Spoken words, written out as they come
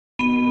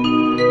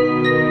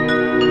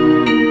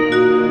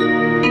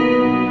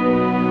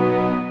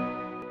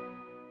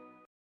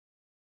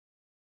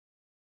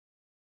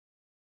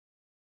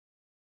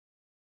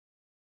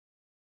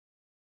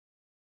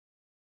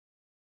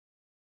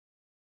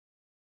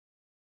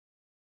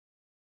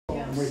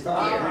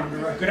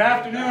Good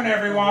afternoon,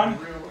 everyone.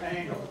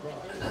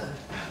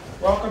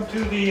 Welcome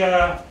to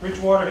the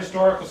Bridgewater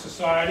Historical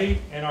Society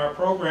and our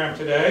program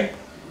today.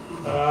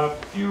 A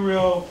few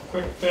real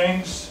quick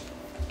things.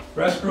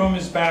 Restroom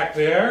is back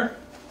there.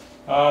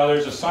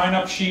 There's a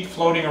sign-up sheet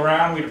floating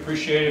around. We'd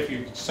appreciate it if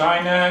you could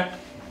sign that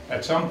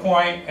at some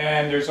point.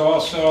 And there's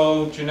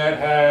also, Jeanette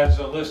has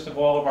a list of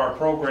all of our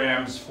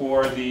programs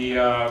for the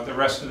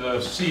rest of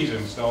the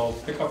season, so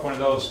pick up one of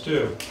those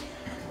too.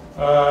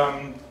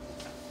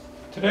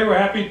 Today we're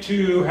happy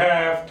to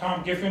have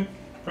Tom Giffin,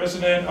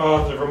 President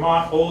of the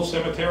Vermont Old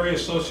Cemetery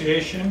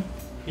Association,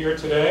 here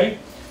today.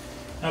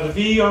 Now,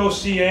 the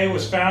VOCA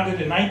was founded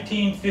in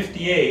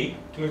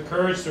 1958 to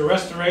encourage the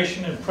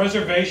restoration and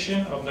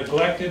preservation of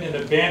neglected and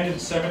abandoned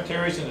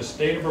cemeteries in the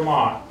state of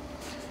Vermont.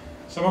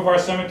 Some of our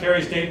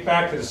cemeteries date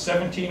back to the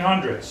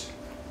 1700s.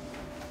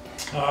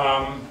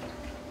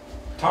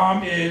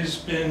 Tom has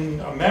been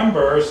a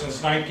member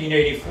since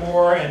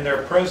 1984 and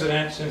their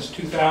president since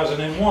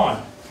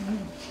 2001.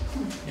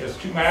 He has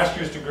 2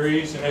 master's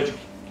degrees in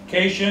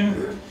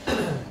education.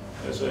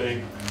 As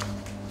a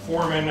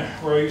foreman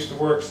where I used to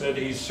work said,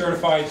 he's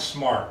certified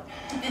smart.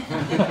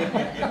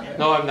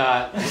 No, I'm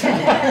not.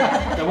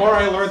 The more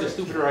I learn, the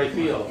stupider I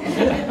feel.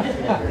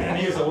 And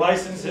he is a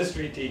licensed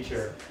history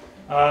teacher.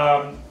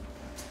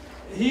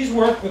 He's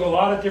worked with a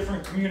lot of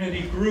different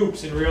community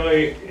groups in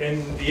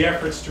the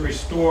efforts to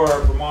restore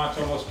Vermont's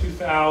almost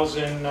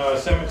 2,000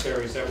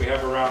 cemeteries that we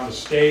have around the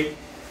state.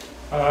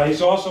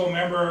 He's also a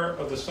member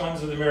of the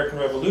Sons of the American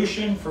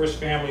Revolution, First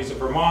Families of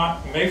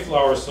Vermont,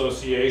 Mayflower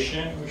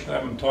Association. We should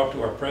have him talk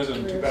to our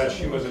president. Too bad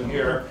she wasn't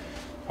here.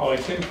 Polly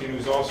Timken,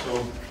 who's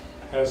also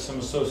has some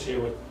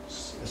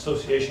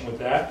association with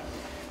that.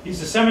 He's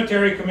the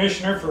Cemetery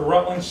Commissioner for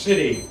Rutland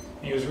City.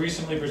 He was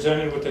recently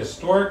presented with the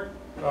Historic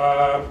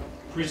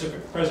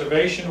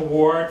Preservation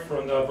Award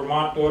from the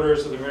Vermont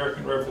Daughters of the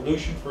American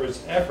Revolution for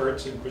his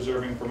efforts in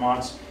preserving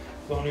Vermont's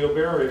colonial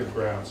burial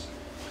grounds.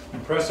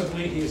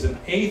 Impressively, he's an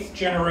 8th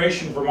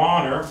generation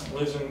Vermonter,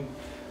 lives in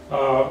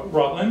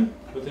Rutland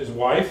with his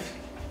wife,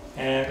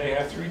 and they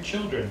have 3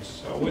 children.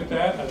 So with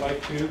that, I'd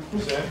like to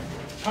present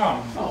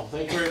Tom. Oh,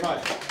 thank you very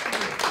much.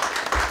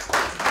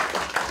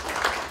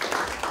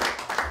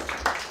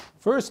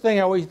 First thing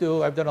I always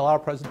do, I've done a lot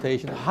of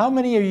presentations. How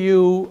many of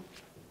you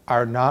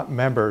are not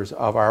members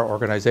of our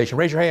organization?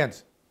 Raise your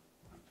hands.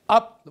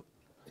 Up.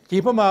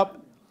 Keep them up.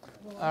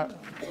 No.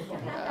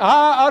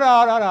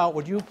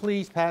 Would you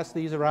please pass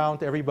these around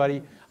to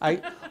everybody?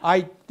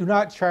 I do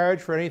not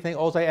charge for anything.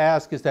 All I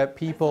ask is that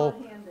people,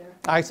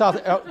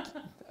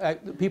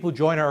 people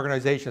join our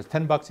organization. It's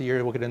 $10 a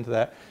year. We'll get into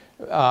that.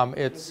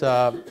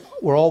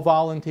 We're all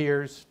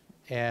volunteers,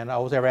 and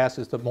all I ever ask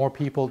is the more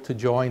people to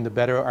join, the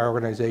better our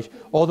organization.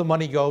 All the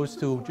money goes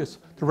to just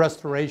the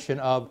restoration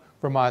of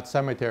Vermont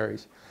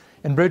cemeteries.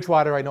 And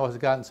Bridgewater, I know, has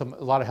gotten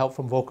a lot of help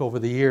from VOCA over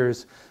the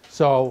years.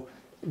 So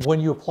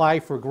when you apply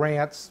for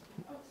grants,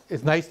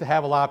 it's nice to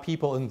have a lot of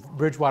people, and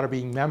Bridgewater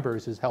being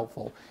members is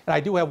helpful. And I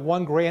do have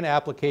 1 grant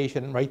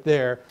application right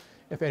there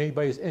if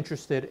anybody's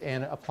interested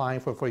in applying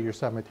for your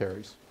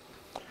cemeteries.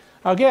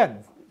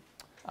 Again,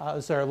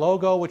 this is our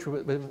logo, which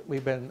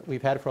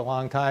we've had for a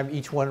long time.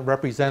 Each one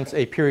represents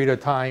a period of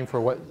time for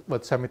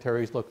what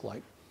cemeteries look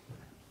like.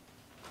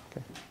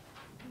 Okay.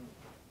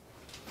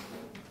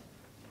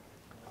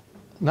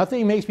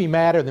 Nothing makes me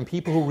madder than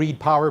people who read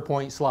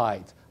PowerPoint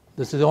slides.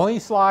 This is the only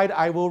slide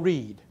I will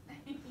read.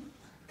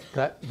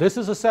 This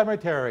is a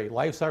cemetery.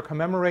 Lives are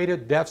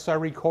commemorated, deaths are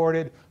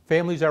recorded,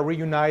 families are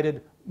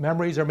reunited,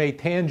 memories are made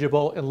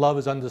tangible, and love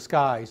is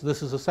undisguised.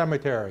 This is a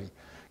cemetery.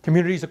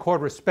 Communities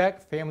accord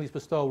respect, families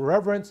bestow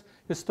reverence,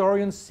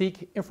 historians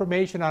seek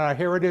information on our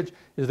heritage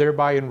is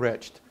thereby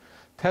enriched.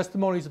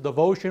 Testimonies of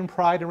devotion,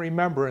 pride, and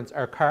remembrance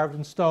are carved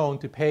in stone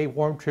to pay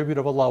warm tribute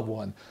of a loved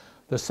one.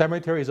 The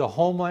cemetery is a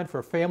homeland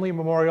for family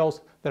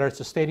memorials that are a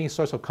sustaining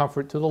source of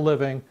comfort to the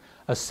living.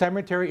 A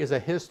cemetery is a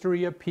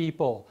history of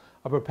people,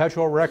 a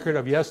perpetual record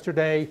of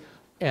yesterday,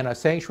 and a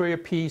sanctuary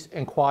of peace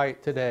and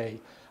quiet today.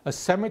 A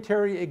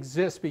cemetery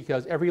exists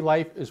because every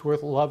life is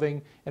worth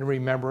loving and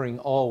remembering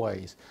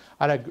always.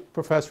 I had a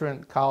professor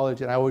in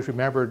college, and I always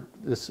remembered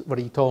this, what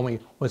he told me: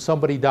 when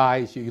somebody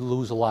dies, you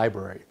lose a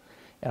library.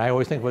 And I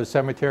always think of a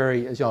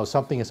cemetery as,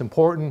 something that's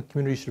important,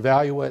 communities should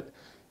value it,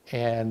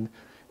 and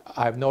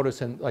I've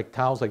noticed in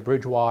towns like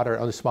Bridgewater,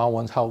 other small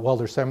ones, how well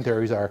their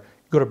cemeteries are.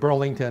 Go to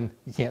Burlington,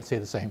 you can't say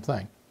the same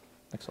thing.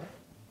 Next slide.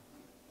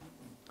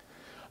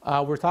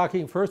 We're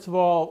talking, first of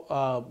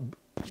all,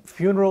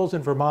 funerals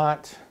in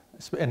Vermont,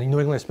 and in New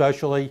England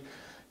especially.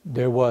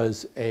 There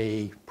was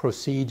a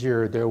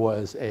procedure, there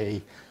was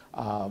a,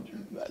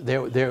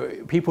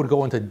 people would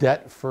go into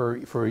debt for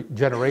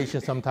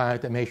generations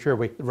sometimes to make sure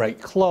we had the right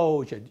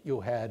clothes.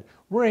 You had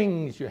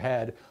rings, you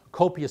had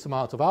copious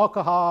amounts of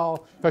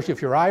alcohol, especially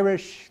if you're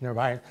Irish, never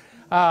mind.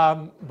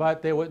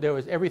 But there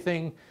was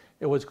everything.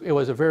 It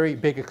was a very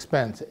big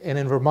expense. And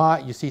in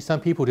Vermont, you see some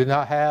people did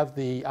not have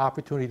the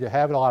opportunity to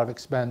have a lot of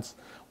expense.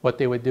 What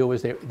they would do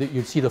is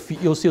you'll see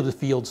the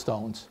field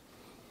stones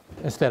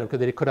instead of, because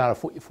they could not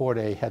afford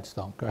a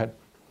headstone. Go ahead.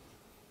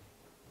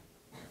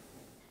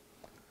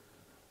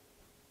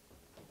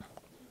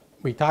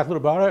 We talked a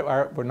little about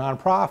it. We're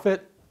nonprofit.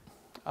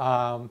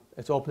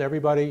 It's open to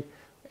everybody,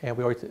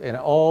 and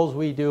all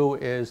we do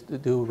is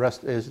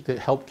to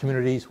help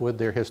communities with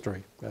their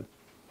history. Good.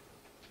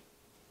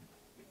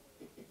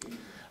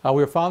 We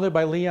were founded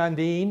by Leon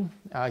Dean.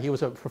 He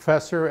was a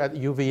professor at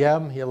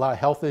UVM. He had a lot of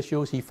health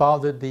issues. He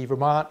founded the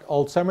Vermont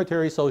Old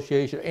Cemetery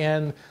Association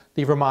and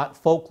the Vermont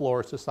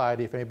Folklore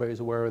Society, if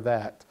anybody's aware of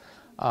that.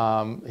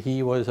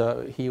 He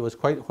was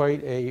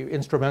quite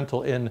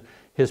instrumental in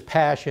his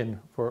passion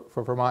for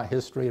Vermont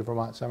history and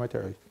Vermont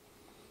cemeteries.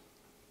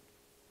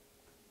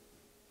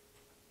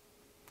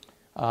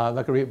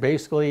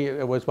 Basically,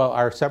 it was about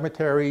our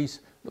cemeteries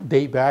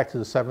date back to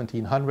the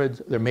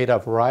 1700s. They're made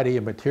of a variety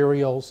of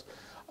materials.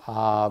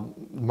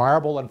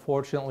 Marble,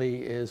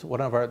 unfortunately, is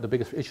one of the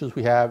biggest issues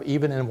we have,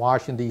 even in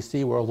Washington,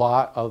 D.C., where a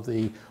lot of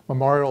the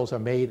memorials are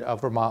made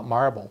of Vermont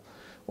marble.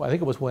 Well, I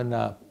think it was when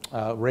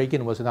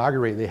Reagan was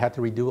inaugurated, they had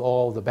to redo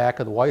all the back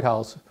of the White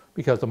House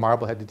because the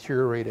marble had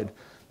deteriorated.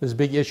 There's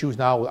big issues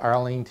now with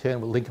Arlington,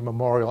 with Lincoln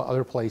Memorial,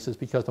 other places,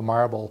 because the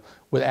marble,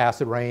 with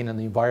acid rain and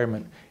the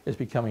environment, is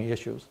becoming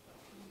issues.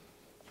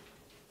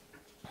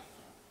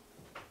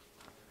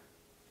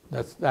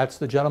 That's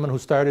the gentleman who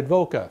started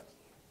VOCA.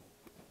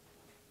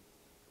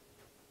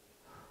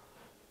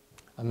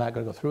 I'm not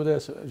going to go through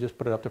this. Just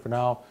put it up there for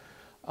now.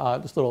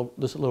 Just a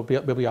little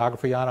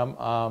bibliography on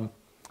him.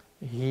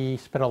 He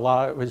spent a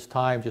lot of his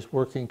time just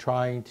working,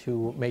 trying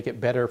to make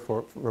it better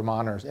for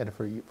Vermonters and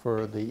from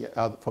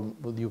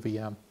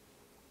UVM.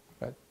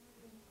 Good.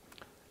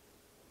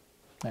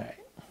 All right.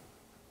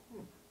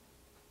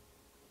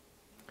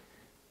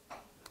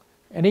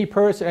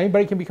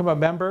 Anybody can become a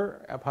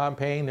member upon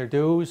paying their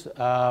dues.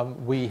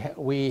 We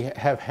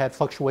have had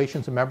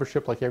fluctuations in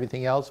membership like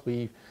everything else.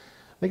 I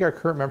think our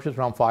current membership is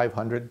around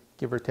 500,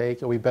 give or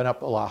take. We've been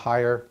up a lot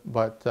higher,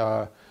 but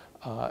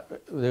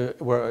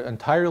we're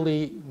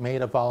entirely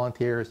made of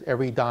volunteers.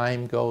 Every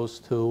dime goes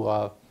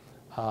to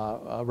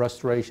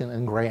restoration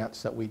and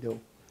grants that we do.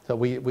 So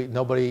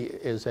nobody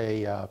is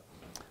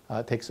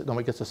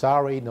nobody gets a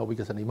salary, nobody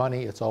gets any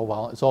money. It's all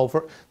a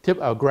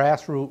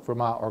grassroots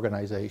Vermont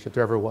organization, if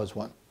there ever was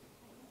one.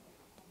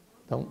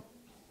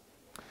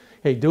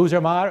 Hey, dues are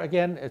moderate.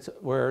 Again,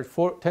 we're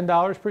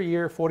 $10 per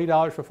year,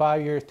 $40 for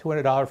 5 years,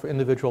 $200 for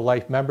individual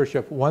life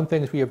membership. One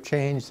thing we have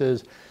changed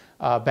is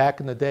back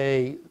in the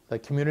day, the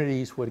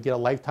communities would get a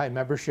lifetime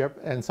membership,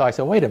 and so I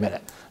said, wait a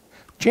minute.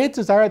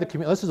 Chances are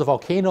this is a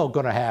volcano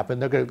going to happen.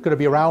 They're going to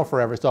be around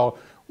forever. So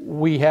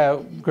we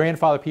have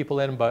grandfather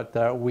people in, but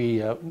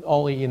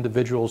only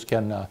individuals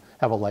can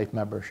have a life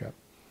membership.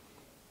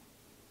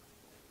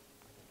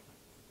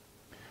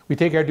 We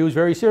take our dues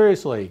very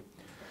seriously.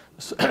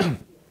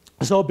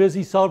 So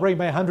busy celebrating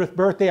my 100th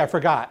birthday, I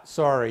forgot.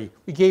 Sorry.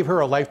 We gave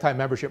her a lifetime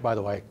membership, by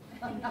the way.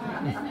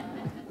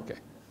 Okay.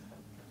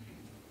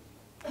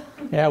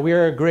 Yeah, we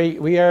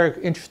are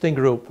an interesting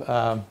group.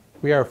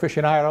 We are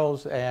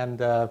aficionados, and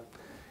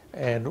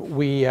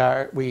we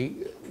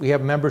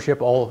have membership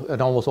in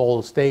almost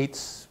all the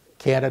states,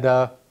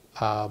 Canada.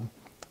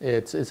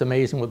 It's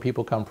amazing where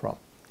people come from.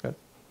 Good.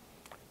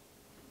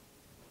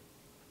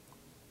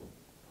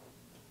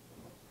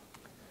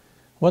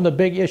 One of the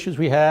big issues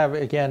we have,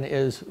 again,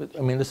 is,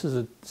 this is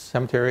a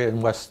cemetery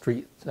in West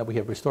Street that we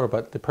have restored,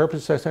 but the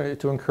purpose is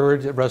to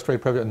encourage the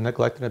restoration of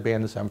neglected and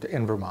abandoned cemetery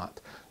in Vermont.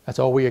 That's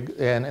all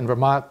and in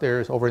Vermont,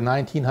 there's over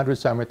 1,900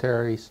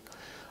 cemeteries.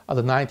 Of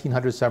the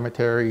 1,900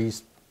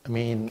 cemeteries,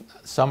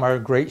 some are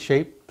in great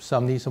shape,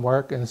 some need some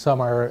work, and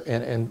some are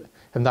and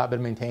have not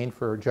been maintained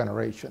for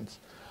generations.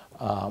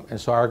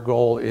 And so our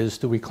goal is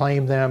to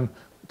reclaim them,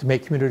 to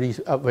make communities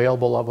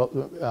available,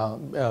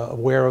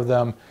 aware of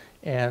them,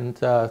 and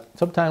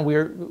sometimes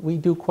we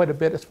do quite a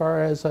bit as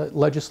far as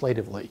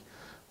legislatively.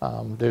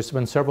 There's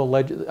been several,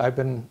 I've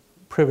been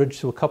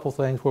privileged to a couple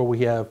things where we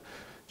have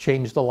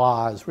changed the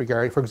laws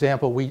regarding, for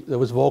example, there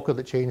was VOCA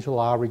that changed the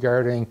law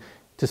regarding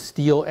to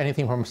steal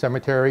anything from a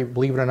cemetery.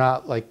 Believe it or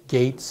not, like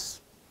gates,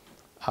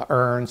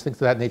 urns, things of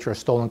that nature are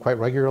stolen quite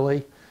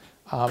regularly.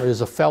 It is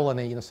a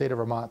felony in the state of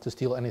Vermont to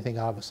steal anything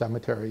out of a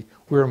cemetery.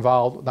 We were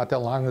involved not that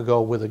long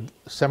ago with a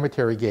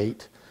cemetery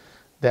gate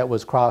that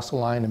was across the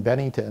line in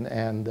Bennington,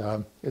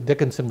 and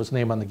Dickinson was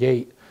named on the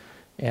gate.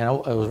 And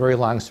it was a very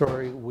long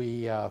story.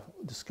 We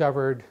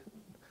discovered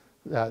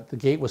that the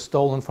gate was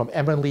stolen from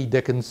Emily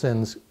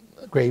Dickinson's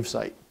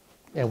gravesite,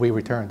 and we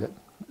returned it.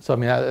 So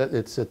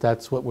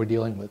that's what we're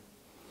dealing with.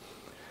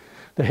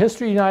 The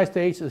history of the United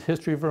States is the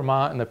history of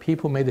Vermont, and the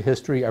people who made the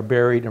history are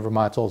buried in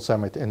Vermont's old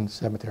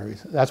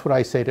cemeteries. That's what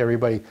I say to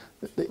everybody.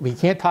 We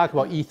can't talk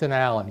about Ethan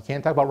Allen. You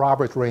can't talk about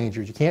Robert's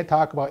Rangers. You can't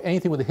talk about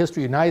anything with the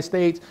history of the United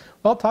States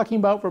without talking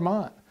about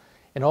Vermont.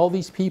 And all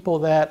these people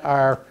that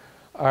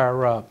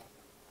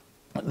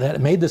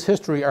that made this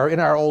history are in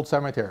our old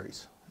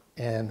cemeteries.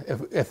 And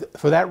if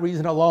for that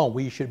reason alone,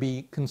 we should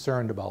be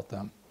concerned about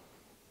them.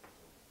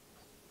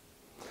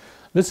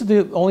 This is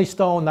the only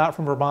stone not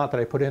from Vermont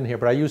that I put in here,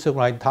 but I use it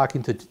when I'm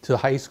talking to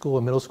high school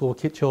and middle school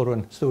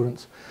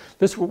students.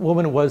 This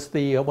woman was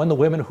one of the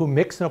women who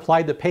mixed and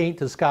applied the paint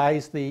to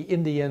disguise the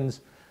Indians,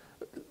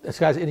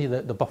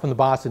 from the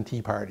Boston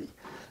Tea Party.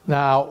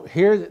 Now,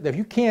 if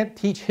you can't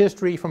teach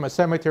history from a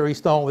cemetery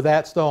stone with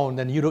that stone,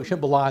 then you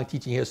shouldn't belong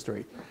teaching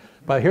history.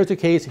 But here's the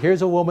case.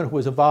 Here's a woman who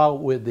was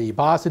involved with the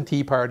Boston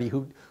Tea Party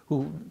who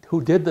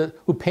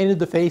painted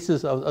the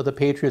faces of the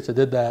patriots that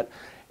did that.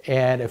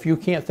 And if you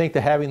can't think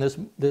that having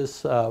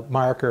this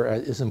marker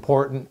is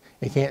important,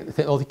 and can't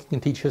think you can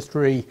teach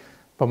history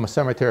from a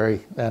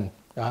cemetery, then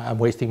I'm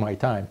wasting my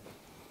time.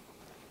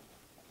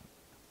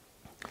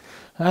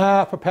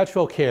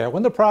 Perpetual care.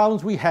 One of the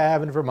problems we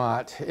have in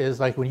Vermont is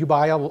like when you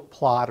buy a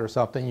plot or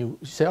something, you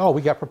say, oh,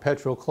 we got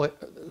perpetual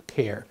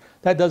care.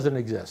 That doesn't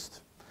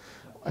exist.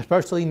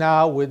 Especially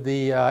now with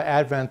the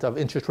advent of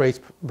interest rates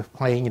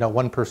paying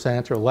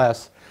 1% or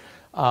less.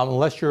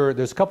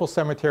 There's a couple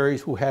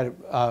cemeteries who had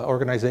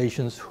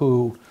organizations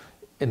who,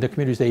 in the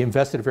communities, they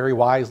invested very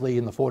wisely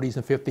in the 40s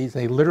and 50s. And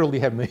they literally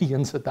have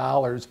millions of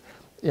dollars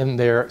in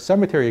their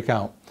cemetery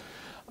account.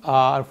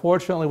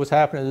 Unfortunately, what's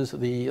happening is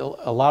a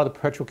lot of the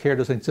perpetual care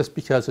doesn't exist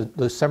because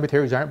the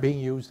cemeteries aren't being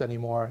used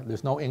anymore.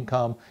 There's no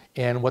income,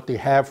 and what they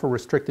have for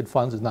restricted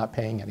funds is not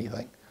paying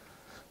anything.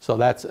 So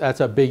that's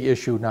a big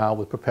issue now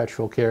with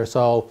perpetual care.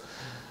 So,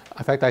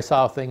 in fact, I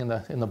saw a thing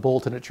in the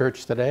bulletin at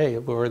church today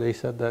where they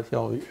said that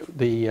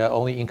the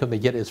only income they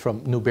get is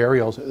from new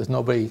burials. If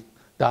nobody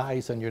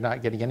dies, and you're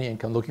not getting any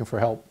income, looking for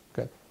help.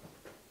 Good.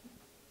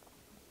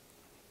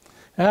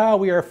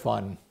 We are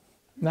fun.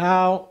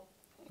 Now,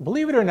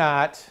 believe it or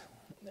not,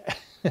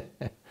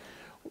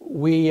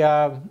 we've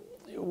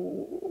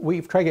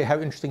tried to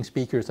have interesting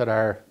speakers at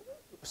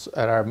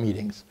our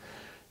meetings.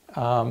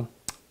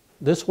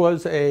 This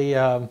was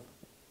a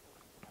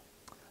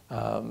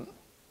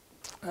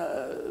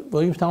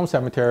Williamstown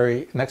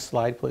Cemetery. Next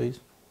slide,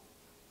 please.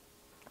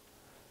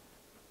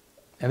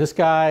 And this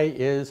guy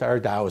is our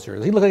dowser.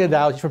 He looks like a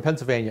dowser. He's from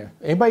Pennsylvania.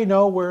 Anybody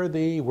know where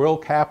the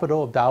world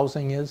capital of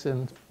dowsing is?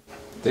 In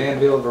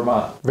Danville,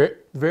 Vermont.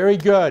 Very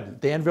good.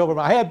 Danville,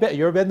 Vermont.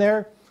 You ever been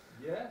there?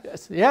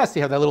 Yes. Yes,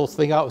 you have that little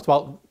thing out. It's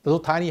about a little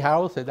tiny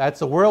house. That's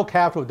the world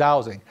capital of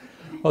dowsing.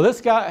 Well, this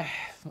guy,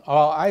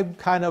 I'm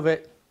kind of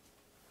it.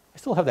 I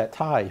still have that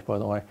tie, by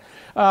the way.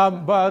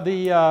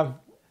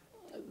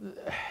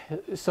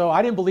 So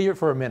I didn't believe it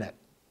for a minute.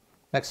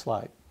 Next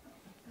slide.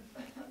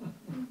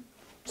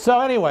 So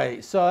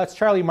anyway, so that's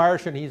Charlie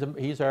Marsh, and he's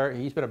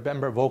been a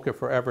member of VOCA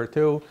forever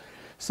too.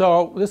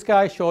 So this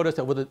guy showed us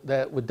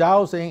that with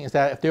dowsing is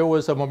that if there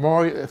was a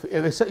memorial,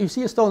 if you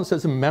see a stone that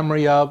says in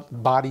memory of, the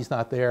body's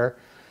not there.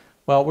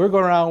 Well, we're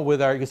going around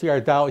with you can see our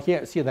dowsing, you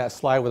can't see in that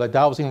slide, with our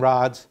dowsing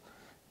rods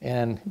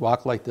and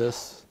walk like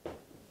this.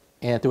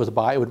 And if there was a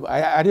body,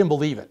 I didn't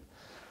believe it.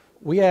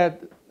 We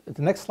had,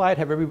 the next slide,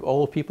 have every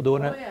old people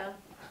doing it? Yeah.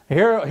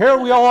 Here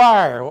we all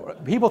are.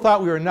 People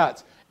thought we were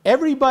nuts.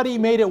 Everybody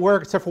made it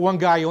work except for one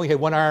guy. He only had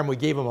one arm. We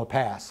gave him a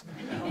pass.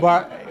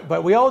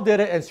 But we all did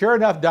it, and sure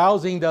enough,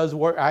 dowsing does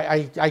work.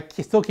 I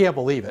still can't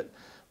believe it.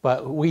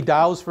 But we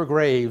douse for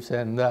graves,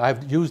 and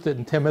I've used it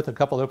in Timoth, a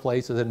couple other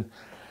places, and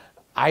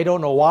I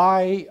don't know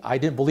why. I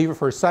didn't believe it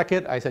for a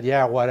second. I said,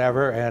 yeah,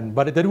 whatever,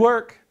 but it did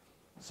work.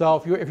 So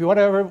if you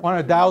ever want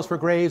to douse for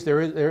graves,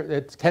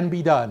 it can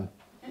be done.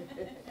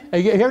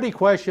 If you have any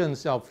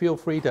questions, feel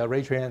free to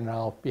raise your hand, and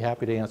I'll be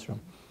happy to answer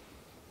them.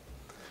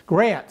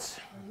 Grants.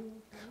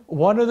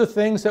 One of the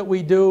things that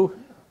we do,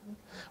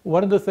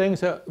 one of the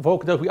things that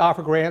VOCA does, we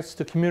offer grants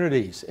to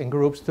communities and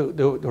groups to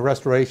do the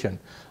restoration.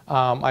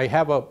 I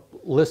have a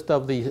list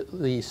of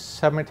the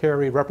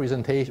cemetery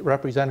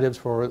representatives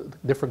for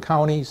different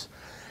counties,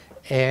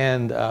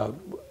 and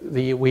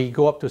we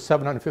go up to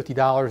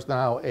 $750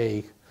 now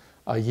a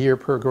year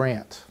per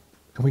grant.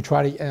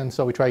 And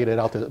so we try to get it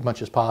out there as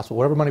much as possible.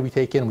 Whatever money we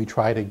take in, we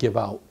try to give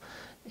out.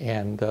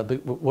 And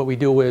what we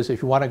do is,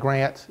 if you want a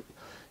grant,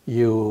 I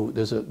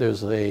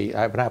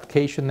have an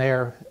application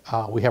there.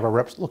 We have our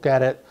reps look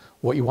at it.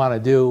 What you want to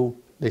do,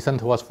 they send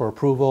it to us for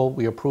approval.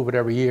 We approve it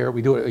every year.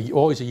 We do it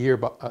always a year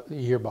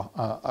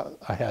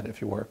ahead,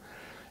 if you were.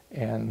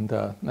 And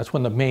that's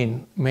one of the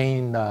main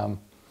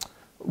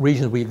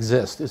reasons we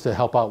exist, is to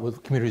help out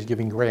with communities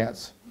giving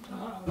grants.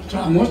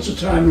 Tom, what's the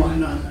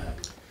timeline on that?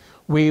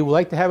 We would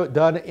like to have it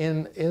done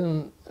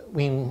in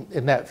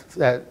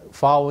that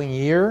following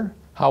year.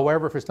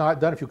 However, if it's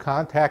not done, if you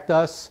contact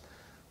us,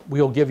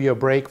 we'll give you a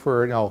break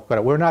for,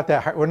 but we're not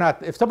that hard.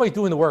 If somebody's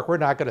doing the work, we're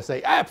not going to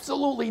say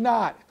absolutely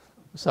not.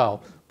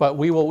 So, but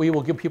we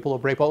will give people a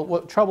break. But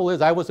what trouble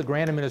is, I was a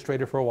grant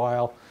administrator for a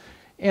while,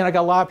 and I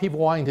got a lot of people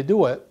wanting to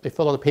do it. They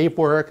filled out the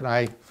paperwork,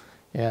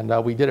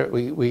 and we did it.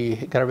 We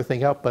got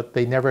everything up, but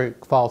they never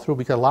follow through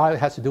because a lot of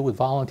it has to do with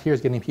volunteers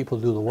getting people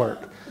to do the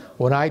work.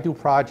 When I do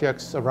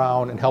projects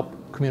around and help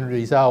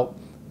communities out,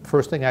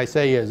 first thing I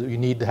say is you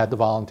need to have the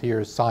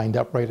volunteers signed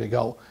up, ready to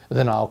go, and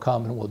then I'll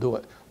come and we'll do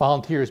it.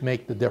 Volunteers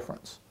make the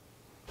difference.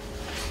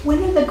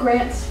 When are the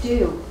grants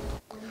due?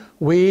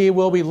 We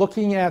will be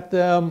looking at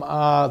them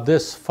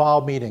this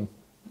fall meeting.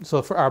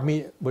 So for our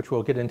meeting, which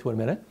we'll get into in a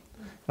minute,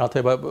 and I'll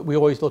tell you about, but we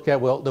always look at,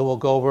 we'll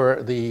go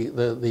over,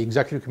 the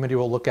executive committee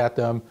will look at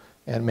them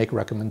and make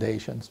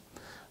recommendations.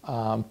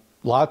 A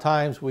lot of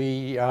times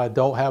we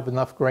don't have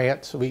enough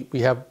grants.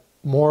 We have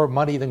more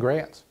money than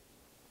grants.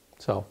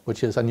 So,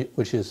 which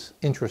is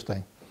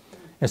interesting.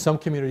 And some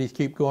communities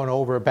keep going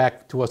over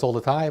back to us all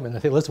the time, and they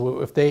say, listen,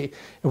 if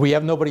we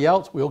have nobody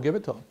else, we'll give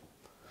it to them.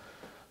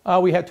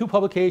 We had two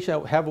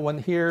publications. I have one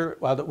here.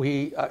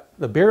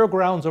 The Burial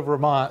Grounds of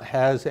Vermont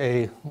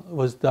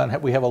was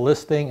done. We have a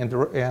listing and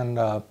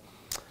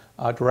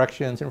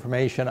directions,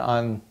 information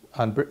on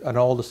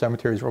all the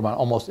cemeteries of Vermont.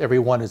 Almost every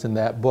one is in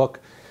that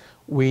book.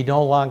 We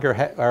no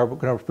longer are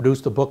going to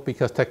produce the book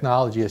because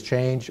technology has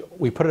changed.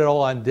 We put it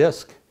all on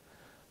disc.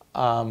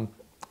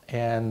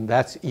 And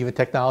that's even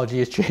technology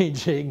is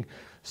changing.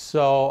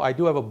 So I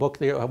do have a book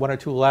there, one or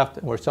two left,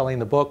 and we're selling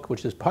the book,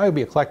 which is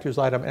probably a collector's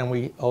item, and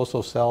we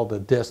also sell the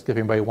disc. If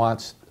anybody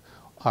wants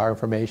our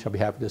information, I'll be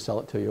happy to sell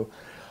it to you.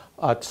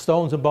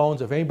 Stones and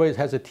Bones, if anybody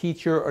has a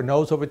teacher or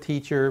knows of a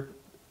teacher,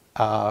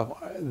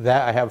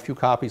 that I have a few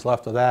copies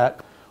left of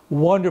that.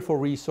 Wonderful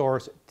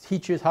resource,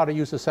 teaches how to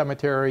use the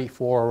cemetery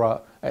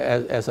for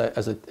as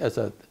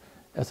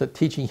a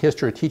teaching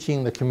history,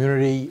 teaching the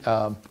community.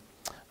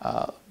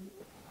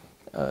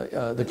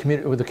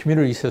 With the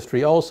community's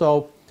history.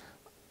 Also,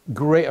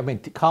 great. I mean,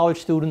 college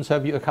students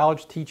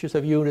college teachers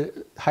have used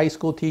it. High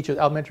school teachers,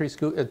 elementary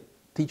school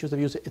teachers have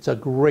used it. It's a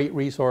great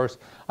resource.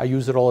 I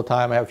use it all the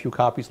time. I have a few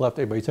copies left.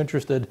 Everybody's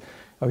interested.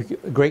 A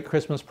great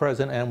Christmas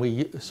present, and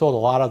we sold a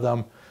lot of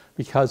them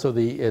because of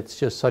it's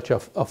just such a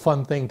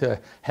fun thing to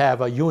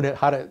have a unit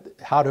how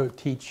to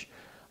teach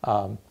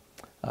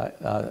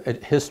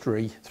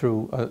history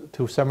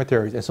through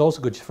cemeteries. It's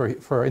also good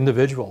for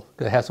individual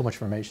because it has so much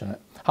information in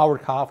it.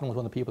 Howard Coffin was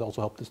one of the people that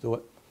also helped us do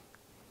it.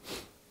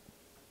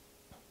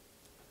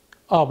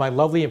 Oh, my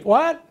lovely,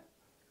 what?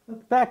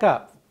 Back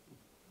up.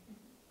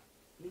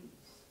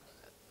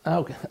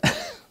 Okay,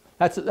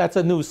 that's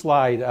a new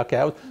slide.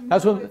 Okay,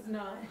 that's No, what. it's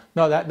not.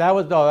 No,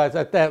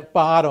 that's that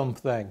bottom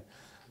thing.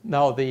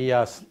 No,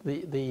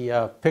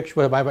 the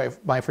picture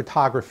of my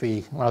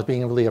photography when I was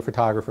being really a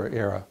photographer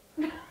era.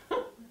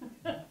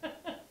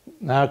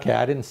 Okay,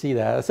 I didn't see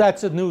that.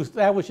 That's a new.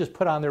 That was just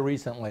put on there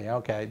recently.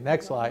 Okay,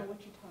 next slide.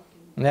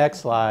 Next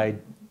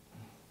slide.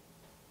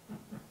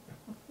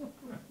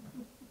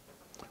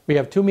 We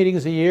have 2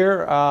 meetings a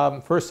year,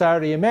 first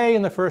Saturday in May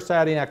and the first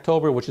Saturday in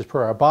October, which is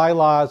per our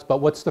bylaws.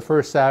 But what's the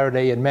first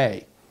Saturday in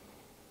May?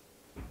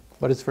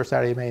 What is the first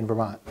Saturday in May in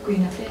Vermont?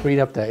 Green Up Day. Green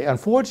Up Day.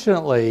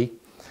 Unfortunately,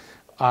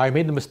 I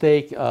made the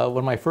mistake, one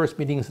of my first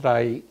meetings that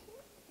I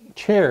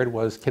chaired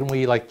was, can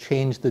we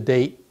change the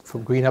date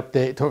from Green Up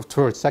Day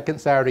to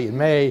second Saturday in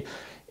May?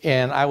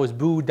 And I was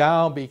booed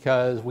down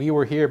because we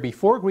were here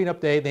before Green Up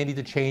Day. They need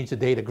to change the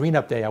date of Green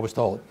Up Day, I was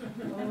told.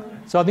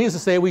 So needless to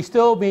say, we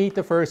still meet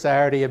the first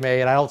Saturday in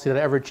May, and I don't see that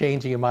ever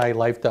changing in my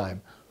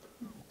lifetime.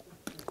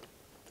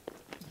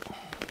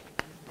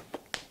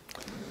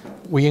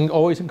 We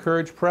always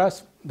encourage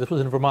press. This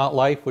was in Vermont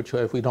Life, which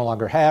we no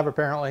longer have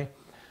apparently.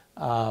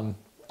 That's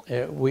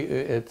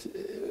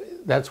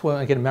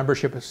when again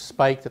membership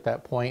spiked at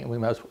that point,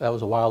 and that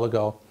was a while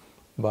ago.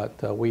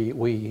 But we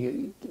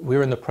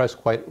were in the press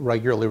quite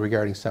regularly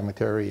regarding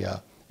cemetery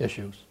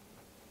issues.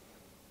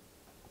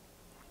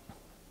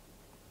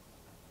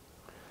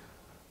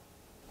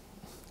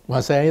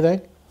 Want to say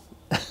anything?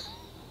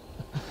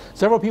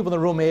 Several people in the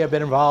room may have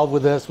been involved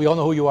with this. We all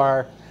know who you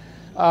are.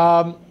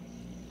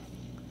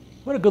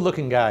 What a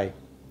good-looking guy.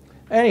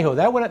 Anyhow,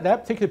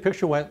 that particular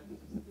picture went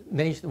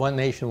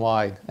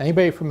nationwide.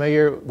 Anybody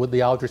familiar with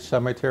the Aldrich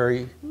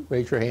Cemetery?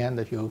 Raise your hand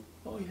if you.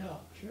 Oh, yeah,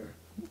 sure.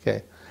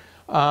 Okay.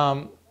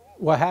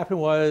 What happened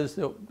was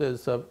there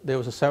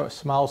was a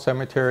small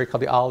cemetery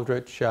called the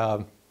Aldrich,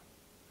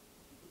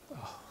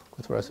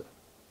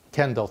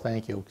 Kendall,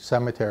 thank you,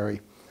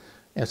 Cemetery.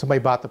 And somebody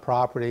bought the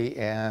property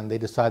and they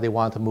decided they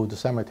wanted to move the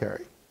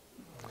cemetery.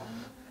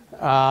 It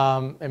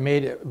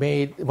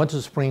went to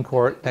the Supreme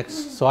Court.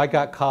 So I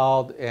got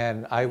called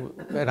and I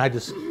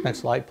just, next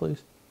slide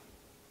please.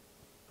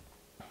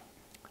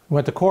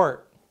 Went to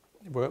court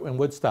in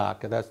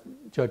Woodstock, and that's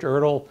Judge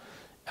Ertl.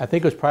 I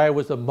think it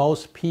was the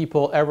most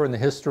people ever in the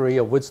history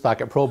of Woodstock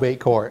at probate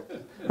court.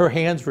 Her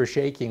hands were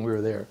shaking, we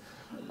were there,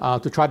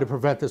 to try to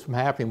prevent this from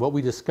happening. What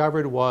we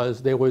discovered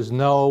was there was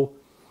no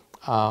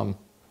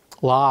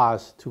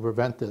laws to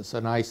prevent this.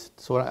 And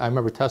so I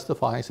remember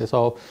testifying, I said,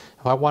 so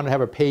if I want to have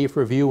a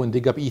pay-per-view and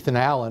dig up Ethan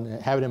Allen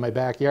and have it in my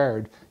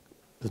backyard,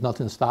 there's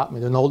nothing to stop me.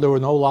 There were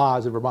no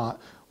laws in Vermont.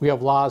 We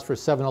have laws for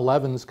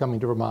 7-Elevens coming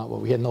to Vermont, but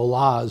we had no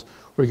laws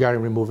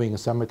regarding removing a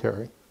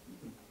cemetery.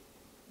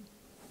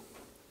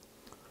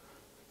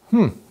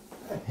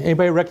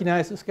 Anybody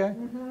recognize this guy?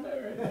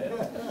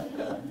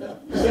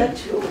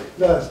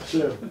 That's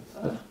true.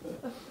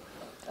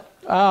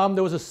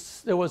 There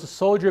was a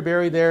soldier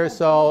buried there,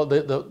 so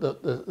the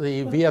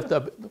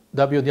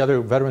VFW and the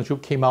other veterans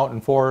group came out in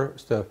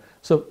force to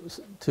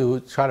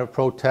try to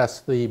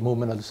protest the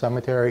movement of the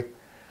cemetery.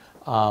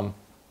 Go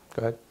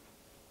ahead.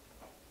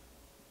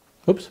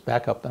 Oops,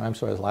 back up then. I'm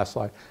sorry, the last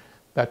slide.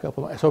 Back up.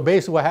 So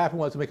basically what happened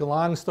was, to make a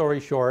long story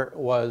short,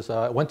 was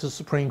it went to the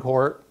Supreme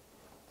Court.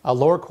 A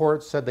lower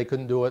court said they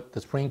couldn't do it. The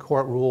Supreme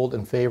Court ruled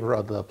in favor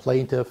of the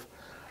plaintiff.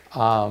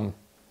 The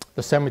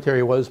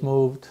cemetery was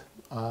moved.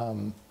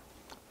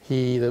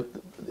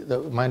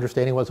 My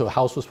understanding was a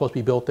house was supposed to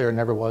be built there, and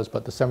never was,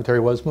 but the cemetery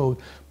was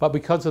moved. But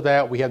because of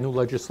that, we have new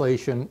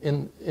legislation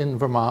in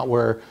Vermont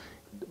where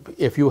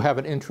if you have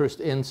an interest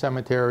in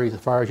cemeteries, as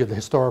far as you're the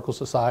historical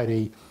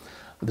society,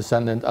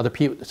 descendant, other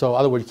people, so in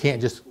other words, you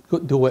can't just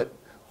do it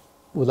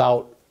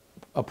without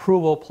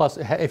approval. Plus,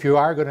 if you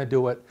are going to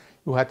do it,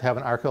 you have to have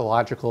an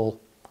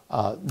archaeological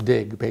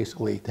dig,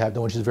 basically, to have,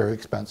 which is very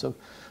expensive.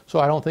 So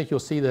I don't think you'll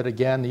see that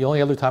again. The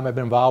only other time I've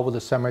been involved with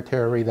a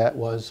cemetery that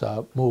was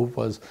moved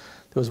was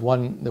there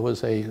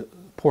was a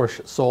poor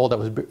soul that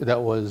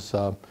was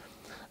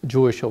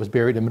Jewish, that was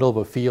buried in the middle of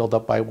a field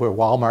up by where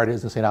Walmart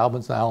is in St.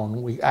 Albans now,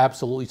 and we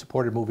absolutely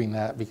supported moving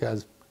that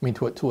because, I mean,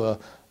 to a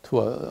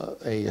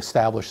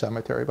established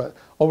cemetery. But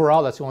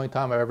overall, that's the only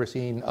time I've ever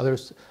seen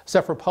others,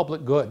 except for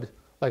public good,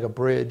 like a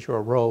bridge or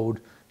a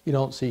road. You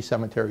don't see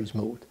cemeteries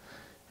moved.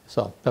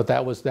 So but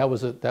that was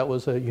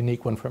a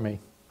unique one for me.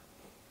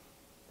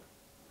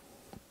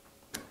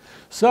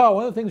 So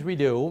one of the things we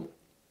do,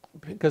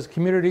 because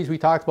communities, we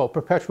talked about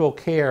perpetual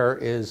care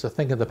is a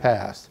thing of the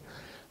past.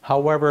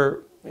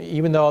 However,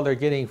 even though they're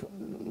getting,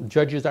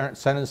 judges aren't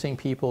sentencing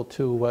people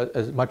to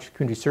as much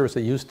community service as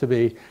they used to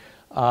be,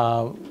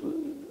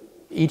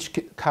 each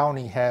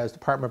county has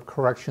Department of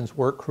Corrections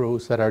work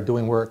crews that are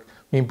doing work.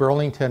 I mean,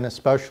 Burlington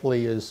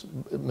especially is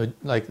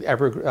like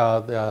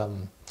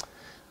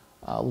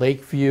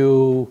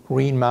Lakeview,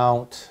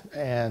 Greenmount,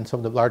 and some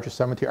of the largest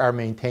cemeteries are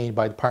maintained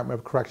by Department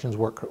of Corrections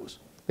work crews.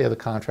 They have the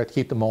contract to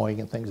keep the mowing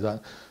and things done.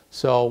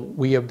 So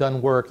we have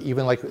done work,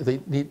 even like if they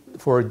need,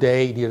 for a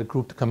day, need a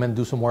group to come in and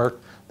do some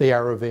work, they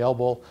are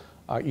available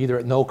either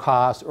at no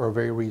cost or a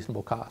very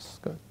reasonable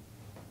cost. Good.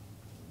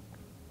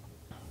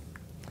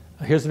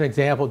 Here's an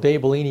example.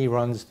 Dave Bellini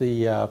runs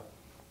the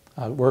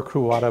work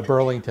crew out of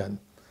Burlington.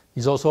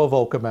 He's also a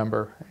VOCA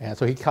member, and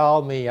so he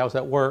called me. I was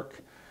at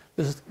work.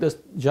 This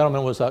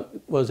gentleman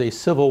was a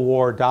Civil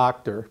War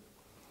doctor,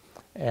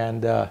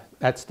 and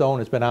that stone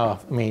has been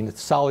out. I mean,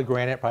 it's solid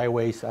granite, probably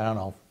weighs, I don't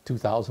know,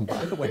 2,000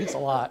 pounds. It weighs a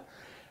lot,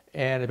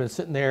 and it's been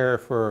sitting there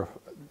for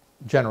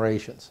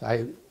generations.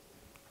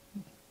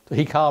 So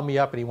he called me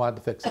up and he wanted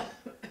to fix it.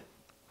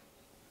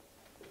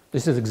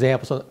 This is an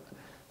example.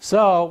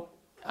 So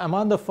I'm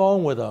on the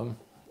phone with him.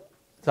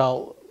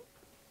 So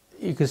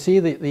you can see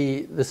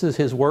this is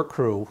his work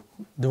crew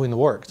doing the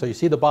work. So you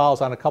see the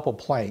balls on a couple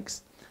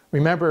planks.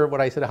 Remember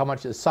what I said, how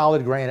much is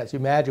solid granite, so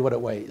imagine what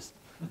it weighs.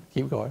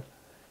 Keep going.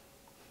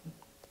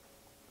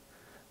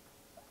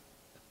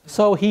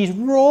 So he's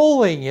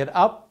rolling it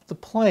up the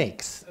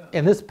planks,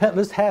 and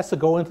this has to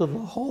go into the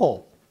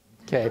hole.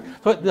 Okay,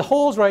 so the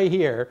hole's right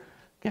here.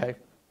 Okay,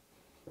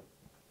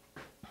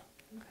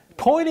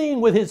 pointing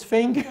with his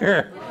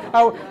finger.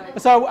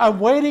 So I'm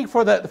waiting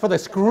for the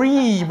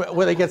scream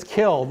when it gets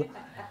killed.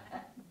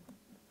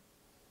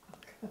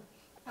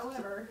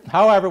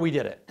 However, we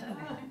did it.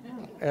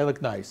 It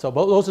looked nice. So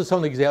those are some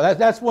of the examples.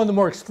 That's one of the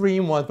more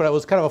extreme ones, but it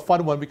was kind of a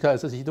fun one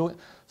because as he's doing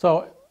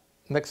so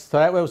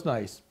that was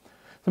nice.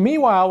 So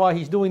meanwhile, while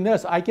he's doing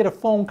this, I get a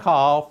phone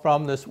call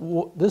from this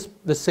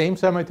same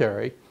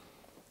cemetery,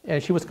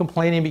 and she was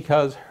complaining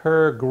because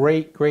her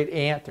great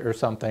aunt or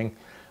something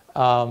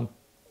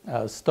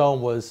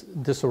stone was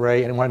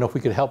disarray and wanted to know if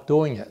we could help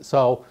doing it.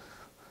 So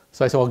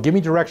I said, well, give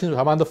me directions.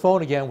 I'm on the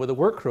phone again with the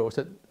work crew. I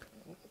said,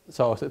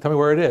 tell me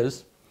where it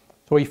is.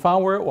 So we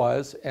found where it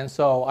was, and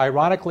so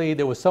ironically,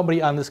 there was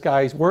somebody on this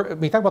guy's work. I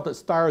mean, talk about the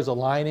stars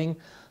aligning.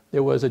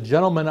 There was a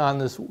gentleman on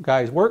this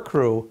guy's work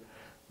crew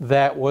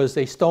that was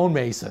a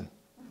stonemason.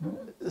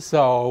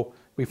 So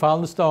we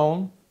found the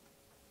stone,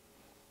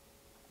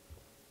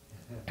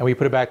 and we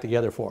put it back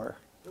together for her.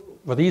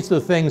 But these are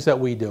the things that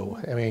we do.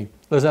 I mean,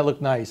 doesn't that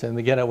look nice? And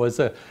again, it was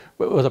a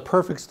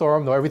perfect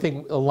storm, though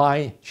everything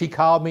aligned. She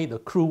called me, the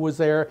crew was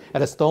there,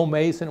 and a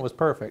stonemason, it was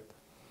perfect.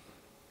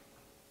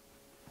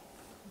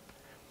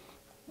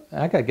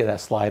 I gotta get that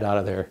slide out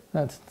of there.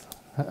 That's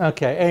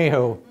okay.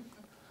 Anywho,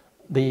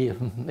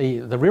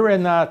 the rear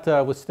end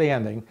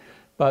notwithstanding,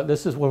 but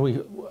this is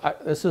when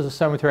this is a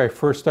cemetery I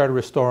first started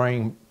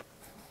restoring,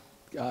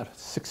 God,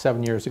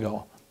 6-7 years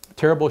ago.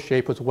 Terrible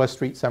shape. It was West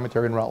Street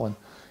Cemetery in Rutland,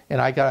 and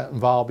I got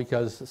involved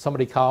because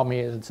somebody called me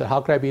and said, "How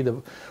could I be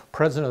the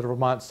president of the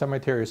Vermont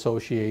Cemetery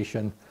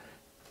Association,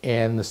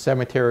 and the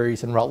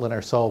cemeteries in Rutland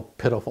are so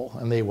pitiful?"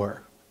 And they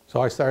were.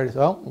 So we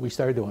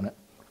started doing it,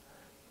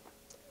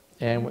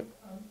 and.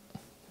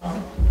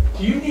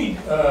 Do you need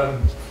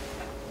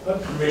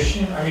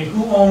permission? I mean,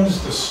 who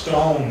owns the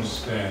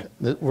stones then?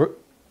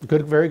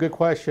 Very good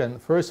question.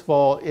 First of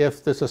all,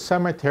 if there's a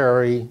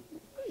cemetery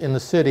in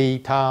the city,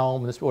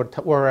 town, or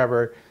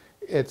wherever,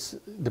 it's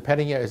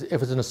depending. If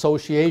it's an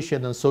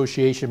association, the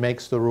association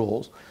makes the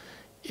rules.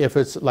 If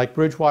it's like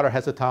Bridgewater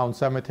has a town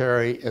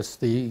cemetery, it's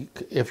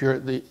if you're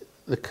the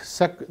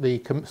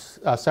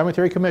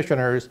cemetery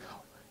commissioners,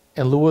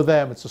 in lieu of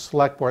them, it's the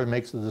select board that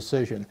makes the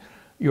decision.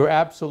 You're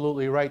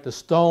absolutely right. The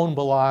stone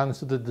belongs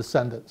to the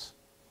descendants.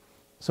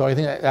 So I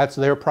think that's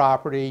their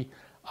property.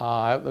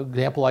 The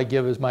example I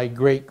give is my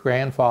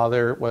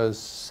great-grandfather was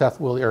Seth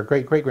Willie, or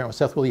great-great-grandfather was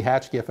Seth Willie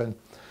Hatch Giffin.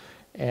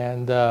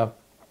 And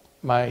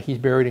he's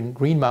buried in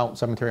Greenmount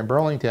Cemetery in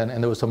Burlington,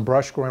 and there was some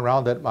brush growing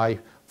around that my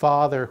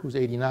father, who's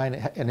 89,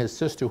 and his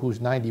sister, who's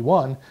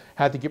 91,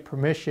 had to get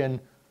permission,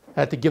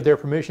 had to give their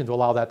permission to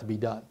allow that to be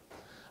done.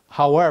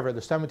 However,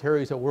 the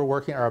cemeteries that we're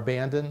working are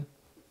abandoned.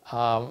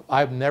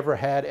 I've never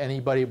had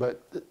anybody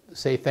but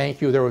say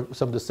thank you. There were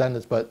some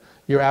descendants, but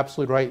you're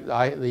absolutely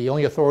right. The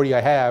only authority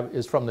I have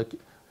is from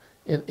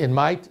in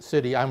my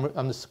city, I'm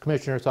the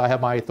commissioner, so I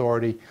have my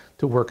authority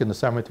to work in the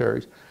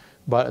cemeteries.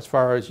 But as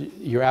far as,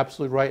 you're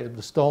absolutely right,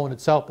 the stone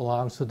itself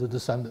belongs to the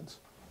descendants.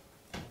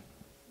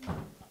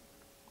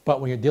 But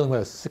when you're dealing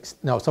with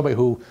somebody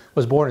who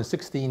was born in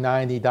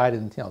 1690, died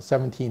in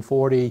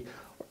 1740,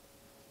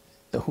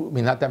 I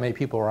mean, not that many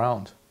people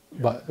around.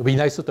 But it'd be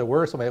nice if there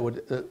were somebody that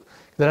would,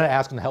 they're not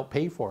asking to help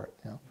pay for it.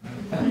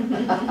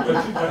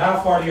 But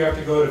how far do you have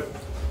to go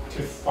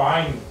to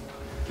find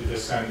the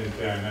descendant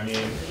then? I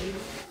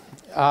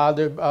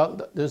mean,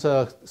 there's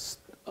a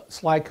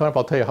slide coming up,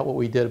 I'll tell you what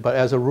we did, but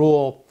as a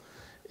rule,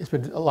 it's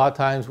been a lot of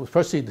times,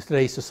 especially in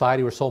today's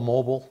society, we're so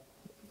mobile,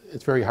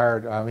 it's very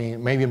hard. I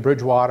mean, maybe in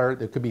Bridgewater,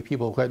 there could be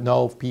people who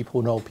know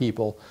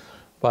people,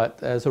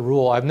 but as a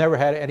rule, I've never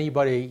had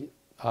anybody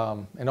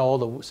in all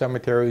the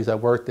cemeteries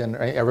I've worked in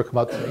ever come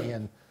up to me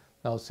and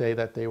they'll say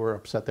that they were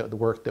upset at the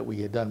work that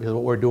we had done, because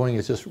what we're doing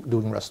is just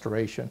doing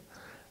restoration.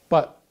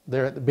 But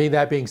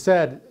that being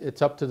said,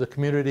 it's up to the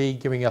community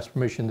giving us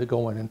permission to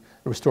go in and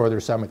restore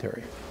their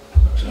cemetery.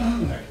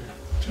 Tom,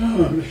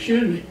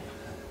 excuse me.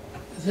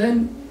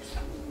 Then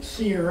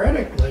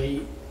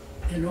theoretically,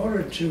 in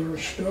order to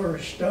restore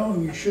a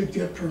stone, you should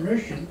get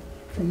permission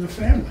from the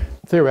family.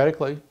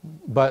 Theoretically,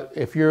 but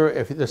if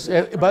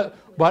the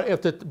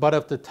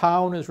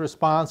town is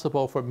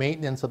responsible for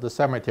maintenance of the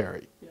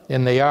cemetery,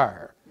 and they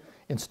are,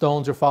 and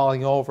stones are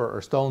falling over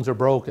or stones are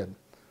broken,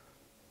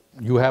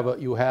 you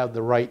have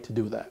the right to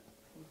do that.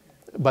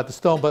 But as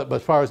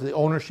far as the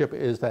ownership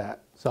is that.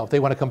 So if they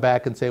want to come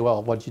back and say,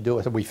 well, what'd you do?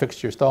 I said, we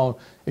fixed your stone.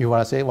 If you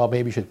want to say, well,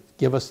 maybe you should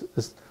give us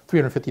this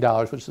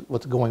 $350, which is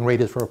what the going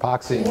rate is for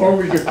epoxy. Or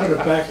we could put it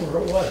back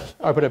where it was.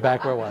 Or put it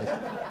back where it was.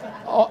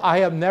 Oh, I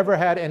have never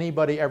had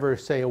anybody ever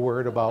say a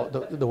word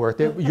about the work.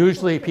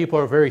 Usually people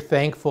are very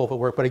thankful for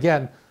work, but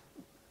again,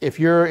 if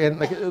you're in,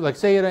 like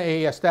say in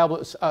a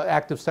established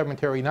active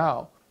cemetery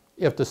now,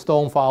 if the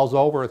stone falls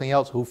over or anything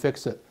else, who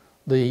fix it?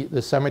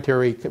 The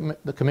cemetery,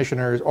 the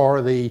commissioners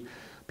or the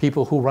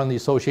people who run the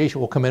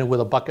association will come in with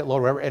a bucket load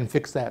or whatever and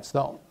fix that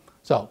stone.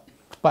 So,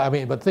 but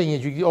the thing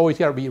is, you always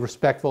got to be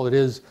respectful. It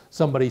is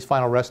somebody's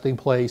final resting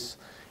place.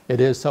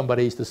 It is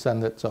somebody's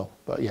descendant. So,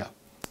 but yeah.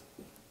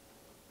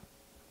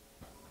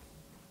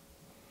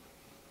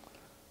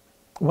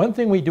 One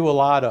thing we do a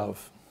lot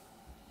of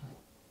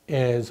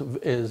is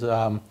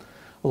a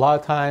lot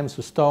of times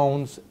the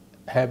stones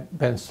have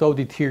been so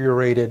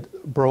deteriorated,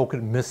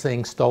 broken,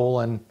 missing,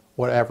 stolen,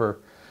 whatever.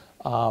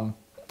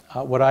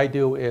 What I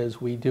do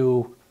is we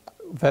do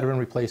veteran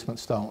replacement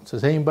stones.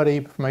 Is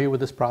anybody familiar with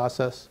this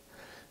process?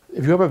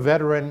 If you have a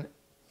veteran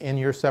in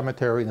your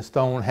cemetery and the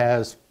stone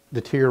has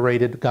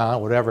deteriorated,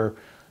 gone, whatever,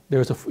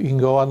 you can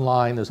go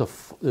online. There's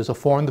a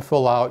form to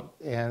fill out,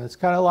 and it's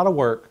kind of a lot of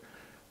work.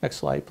 Next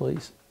slide,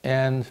 please.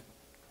 And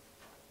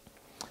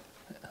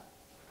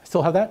I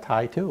still have that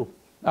tie too.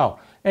 Oh,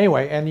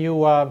 anyway, and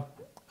you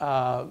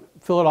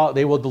fill it out.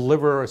 They will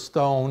deliver a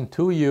stone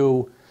to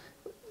you.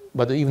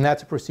 But even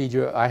that's a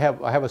procedure. I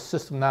have a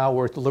system now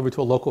where it's delivered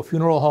to a local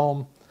funeral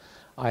home.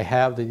 I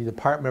have the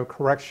Department of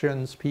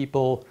Corrections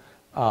people,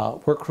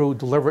 work crew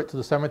deliver it to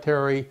the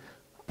cemetery.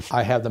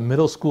 I have the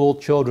middle school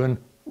children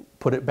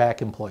put it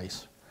back in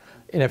place.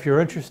 And if you're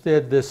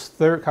interested, this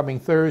coming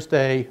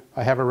Thursday,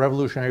 I have a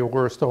Revolutionary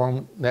War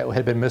stone that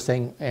had been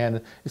missing,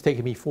 and it's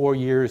taken me 4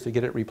 years to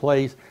get it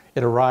replaced.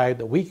 It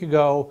arrived a week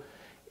ago,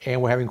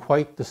 and we're having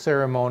quite the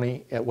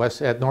ceremony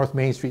at North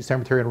Main Street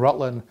Cemetery in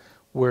Rutland,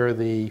 where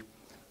the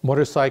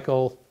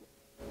motorcycle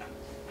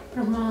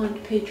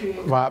Vermont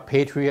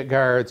Patriot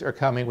Guards are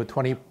coming with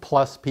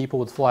 20+ people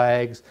with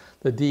flags,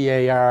 the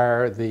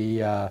DAR,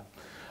 the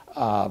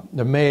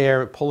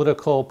mayor,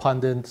 political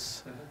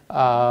pundits,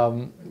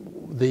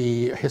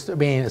 it's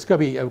going to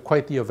be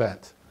quite the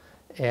event.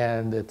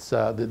 And it's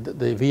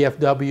the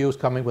VFW is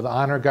coming with the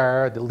Honor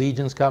Guard, the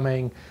Legion's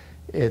coming.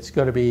 It's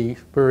going to be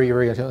very,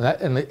 very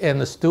interesting. And again,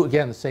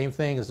 the same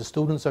thing is the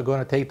students are going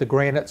to take the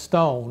granite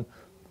stone,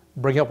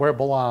 bring it up where it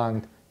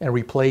belonged, and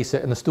replace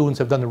it. And the students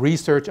have done the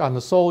research on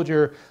the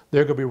soldier.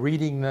 They're going to be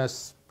reading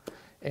this,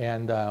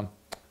 and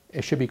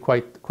it should be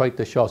quite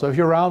the show. So if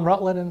you're around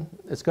Rutland,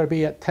 it's going to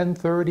be at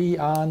 10:30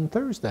 on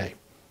Thursday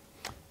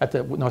at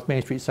the North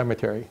Main Street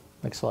Cemetery.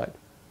 Next slide.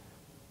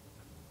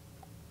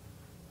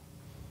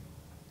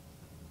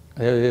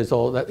 It is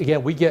all that,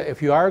 again, we get,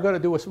 if you are going to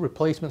do a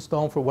replacement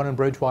stone for one in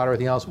Bridgewater or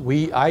anything else,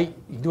 you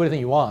can do anything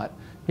you want.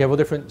 You have all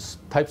different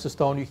types of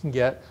stone you can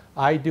get.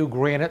 I do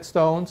granite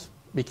stones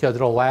because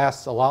it'll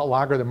last a lot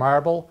longer than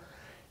marble.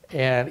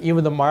 And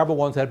even the marble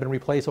ones that have been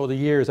replaced over the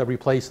years, I've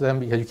replaced them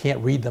because you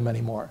can't read them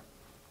anymore.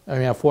 I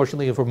mean,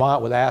 unfortunately in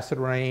Vermont with acid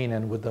rain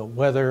and with the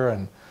weather,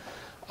 and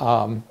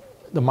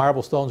the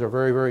marble stones are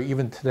very, very,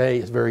 even today,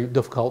 it's very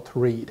difficult to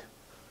read.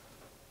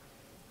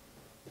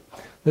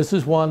 This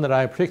is one that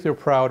I'm particularly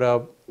proud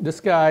of. This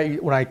guy,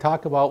 when I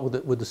talk about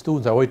with the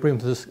students, I always bring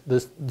them to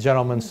this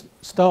gentleman's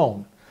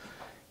stone.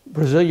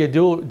 Brasilia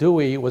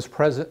Dewey was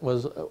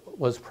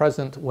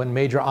present when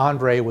Major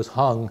Andre was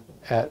hung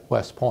at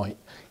West Point.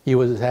 He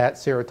was at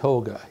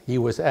Saratoga. He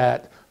was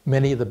at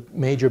many of the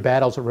major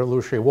battles of the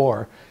Revolutionary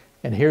War.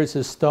 And here's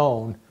his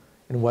stone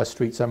in West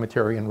Street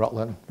Cemetery in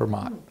Rutland,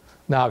 Vermont.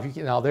 Now,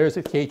 there's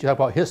a case you talk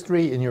about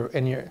history,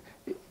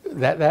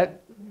 that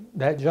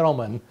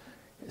gentleman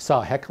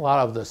saw a heck of a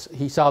lot of this.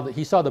 He saw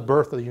the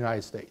birth of the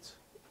United States,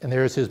 and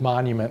there's his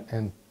monument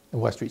in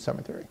West Street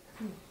Cemetery.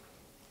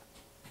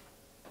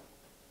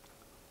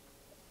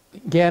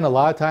 Again, a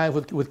lot of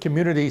times with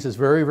communities, it's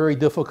very, very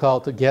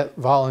difficult to get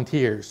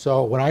volunteers.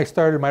 So when I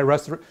started my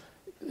restoration,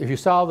 if you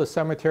saw the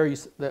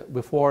cemeteries that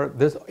before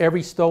this,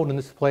 every stone in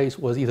this place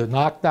was either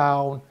knocked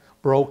down,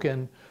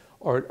 broken,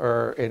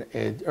 or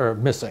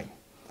missing.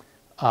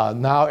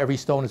 Now every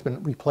stone has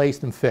been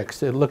replaced and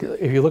fixed.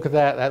 If you look at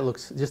that, that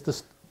looks just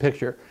this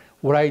picture.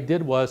 What I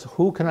did was,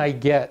 who can I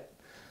get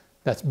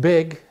that's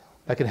big,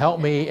 that can help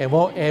me and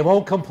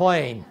won't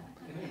complain?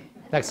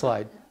 Next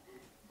slide.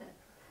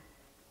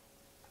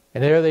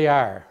 And there they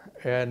are.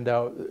 And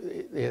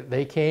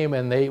they came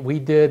and we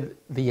did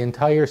the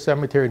entire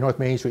cemetery, North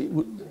Main Street,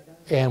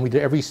 and we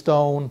did every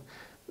stone,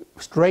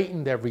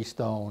 straightened every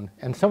stone.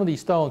 And some of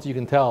these stones, you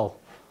can tell,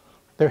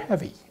 they're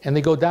heavy and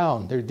they go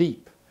down, they're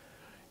deep.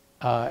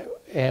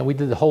 And we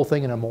did the whole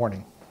thing in the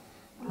morning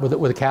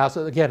with a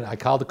castle. Again, I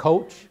called the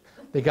coach.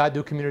 They got to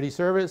do community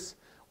service.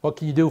 What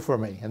can you do for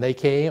me? And they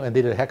came and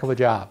they did a heck of a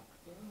job.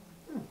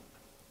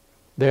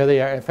 There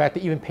they are. In fact,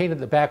 they even painted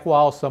the back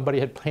wall. Somebody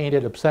had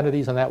painted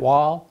obscenities on that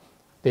wall.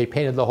 They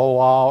painted the whole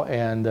wall,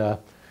 and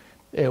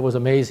it was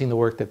amazing the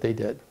work that they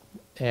did.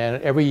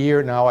 And every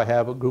year now I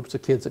have groups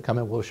of kids that come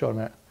in. We'll show them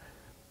that.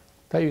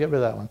 Thought you get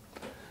rid of that one.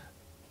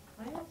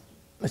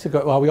 I said,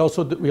 well, we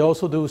also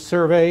do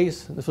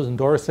surveys. This was in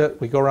Dorset.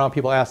 We go around,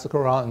 people ask to go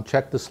around and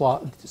check the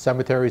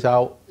cemeteries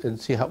out and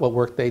see what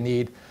work they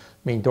need. I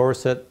mean,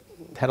 Dorset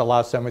had a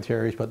lot of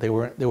cemeteries, but they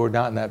were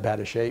not in that bad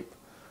a shape.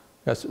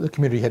 The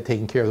community had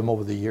taken care of them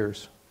over the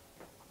years.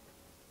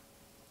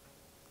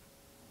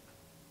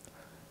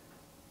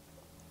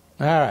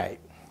 All right,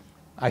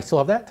 I still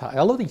have that tie.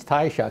 I love these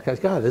tie shots, guys.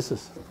 God, this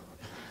is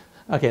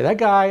okay. That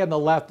guy on the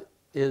left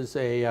is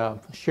a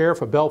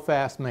sheriff of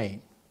Belfast,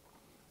 Maine.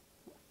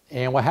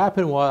 And what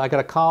happened was, I got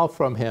a call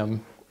from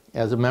him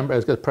as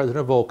president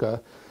of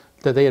VOCA,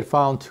 that they had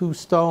found 2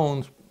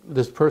 stones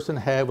this person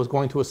was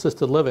going to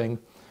assisted living,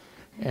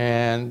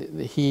 and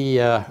he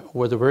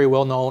was a very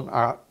well-known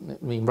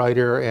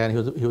writer, and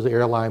he was an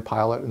airline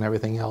pilot and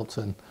everything else.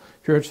 And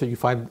if you're interested, you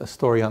find a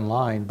story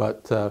online.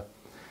 But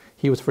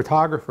he was a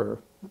photographer,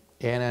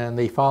 and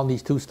they found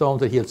these 2 stones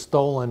that he had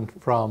stolen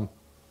from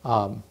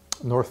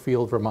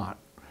Northfield, Vermont,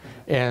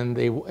 and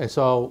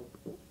so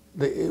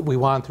we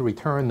wanted to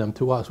return them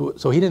to us.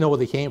 So he didn't know where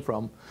they came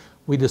from.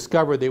 We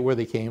discovered where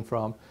they came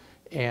from,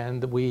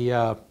 and we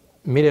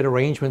made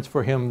arrangements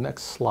for him.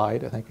 Next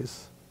slide, I think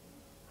is.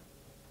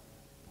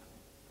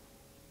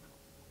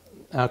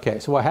 Okay,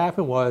 so what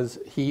happened was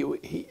he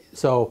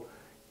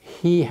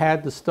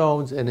had the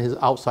stones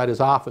outside his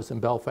office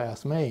in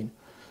Belfast, Maine.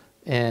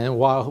 And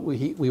while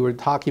we were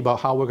talking about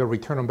how we're going to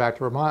return them back to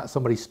Vermont,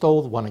 somebody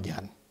stole one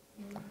again.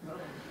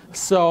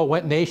 So it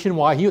went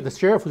nationwide. The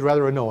sheriff was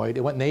rather annoyed.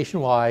 It went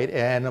nationwide,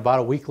 and about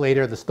a week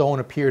later, the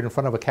stone appeared in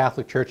front of a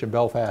Catholic church in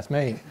Belfast,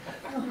 Maine.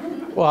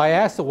 Well, I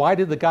asked him, why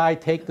did the guy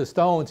take the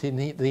stones? And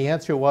the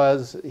answer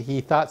was, he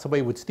thought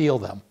somebody would steal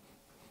them.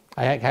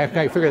 I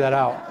figured that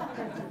out.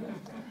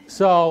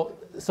 So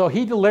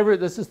he delivered,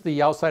 this is the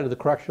outside of the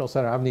correctional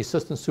center. I'm the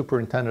assistant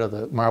superintendent of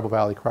the Marble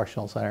Valley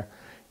Correctional Center.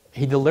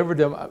 He delivered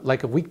them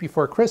like a week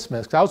before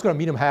Christmas, because I was going to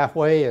meet him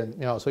halfway, and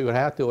so he would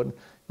have to. And,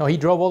 no, he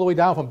drove all the way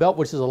down from Belt,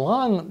 which is a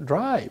long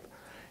drive.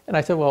 And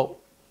I said, well,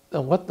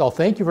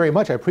 thank you very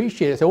much. I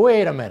appreciate it. I said,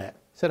 wait a minute. I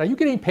said, are you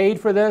getting paid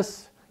for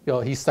this?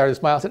 He started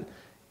smiling.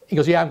 He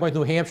goes, yeah, I'm going to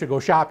New Hampshire, go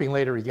shopping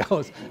later, he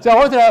goes. So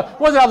it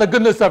wasn't out of the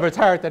goodness of his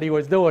heart that he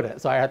was doing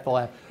it, so I had to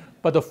laugh.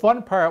 But the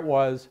fun part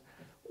was,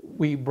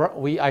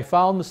 I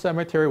found the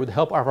cemetery with the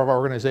help of our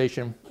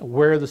organization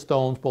where the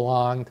stones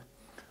belonged.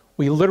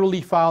 We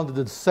literally found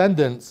the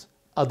descendants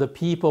of the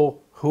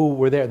people who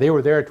were there. They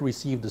were there to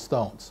receive the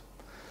stones.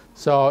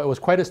 So it was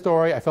quite a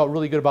story. I felt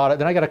really good about it.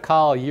 Then I got a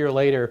call a year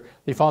later.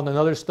 They found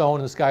another stone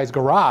in this guy's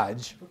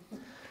garage.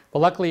 But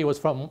luckily it was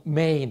from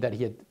Maine that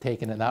he had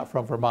taken it, not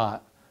from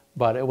Vermont.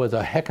 But it was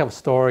a heck of a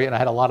story, and I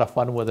had a lot of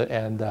fun with it.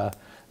 And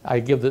I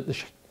give the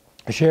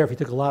sheriff,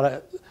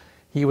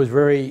 he was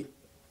very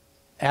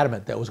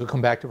adamant that it was going to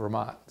come back to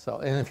Vermont. So,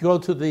 and if you go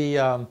to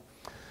the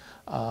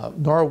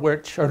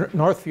Norwich, or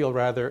Northfield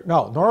rather,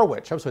 no,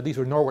 Norwich, I'm sorry, these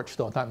were Norwich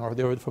stones, not Norwich,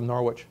 they were from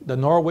Norwich. The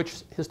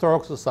Norwich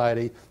Historical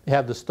Society, they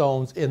have the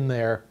stones in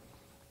their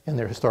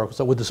historical,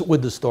 so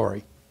with the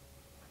story.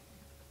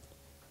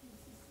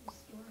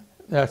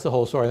 That's the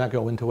whole story, I'm not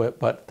going to go into it,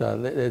 but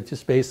it's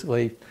just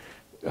basically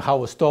how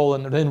it was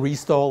stolen, and then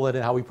restolen,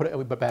 and how we put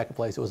it back in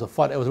place. It was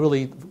a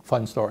really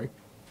fun story.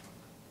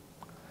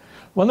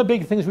 One of the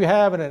big things we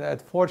have, and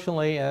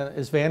unfortunately,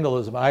 is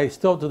vandalism. I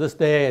still, to this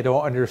day, I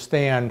don't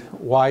understand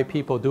why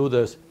people do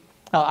this.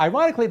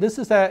 Ironically, this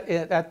is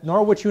at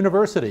Norwich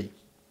University.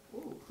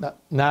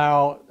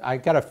 Now, I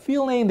got a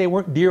feeling they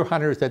weren't deer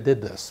hunters that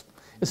did this.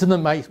 It's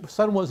my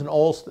son was in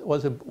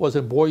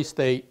Boise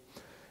State,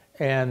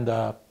 and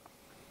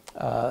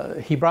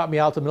he brought me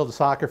out to the middle of the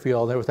soccer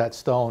field, and there was that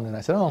stone, and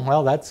I said, oh,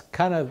 well, that's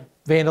kind of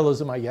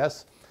vandalism, I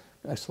guess.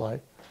 Next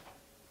slide.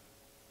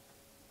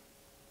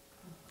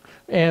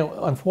 And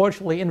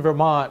unfortunately, in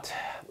Vermont,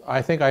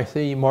 I think I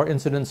see more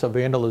incidents of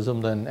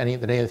vandalism than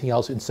anything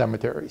else in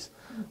cemeteries.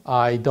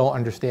 I don't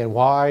understand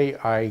why.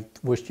 I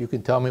wish you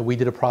could tell me. We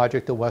did a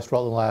project in West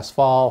Rutland last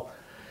fall,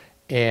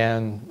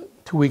 and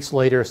 2 weeks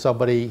later,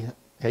 somebody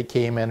had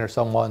came in, or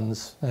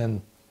someone's,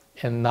 and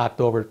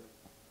knocked over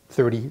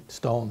 30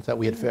 stones that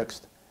we had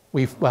fixed.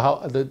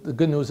 The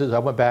good news is I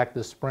went back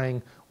this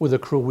spring with a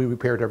crew. We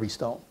repaired every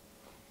stone.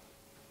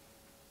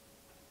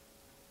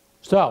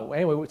 So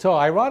anyway,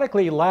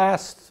 ironically,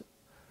 last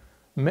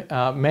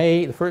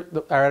May,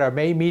 our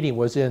May meeting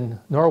was in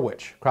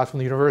Norwich, across from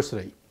the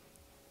university.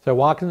 So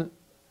walking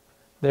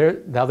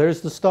there, now there's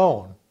the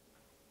stone,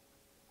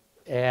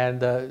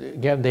 and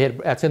again,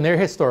 that's in their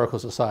historical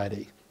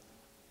society.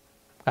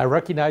 I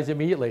recognized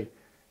immediately.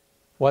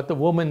 What the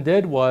woman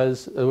did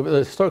was, the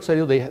historical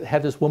society, they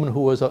had this woman who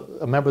was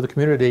a member of the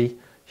community.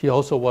 She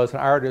also was an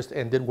artist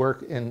and did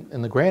work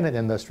in the granite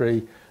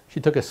industry.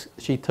 She took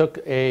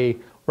a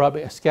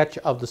sketch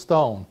of the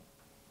stone.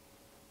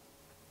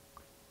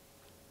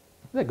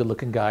 That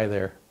good-looking guy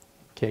there.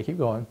 Okay, keep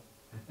going.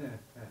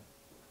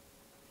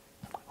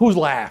 Who's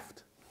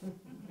laughed?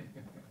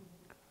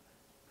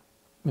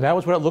 And that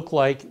was what it looked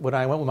like when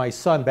I went with my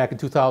son back in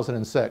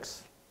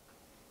 2006.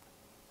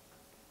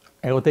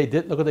 And what they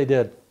did, look what they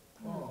did.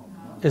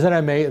 Isn't that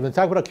amazing? When they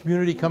talk about a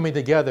community coming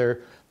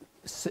together,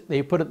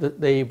 they put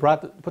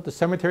the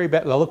cemetery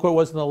back. Now look where it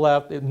was on the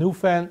left. New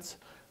fence,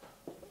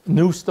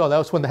 new stone. That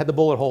was when they had the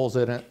bullet holes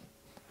in it,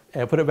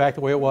 and put it back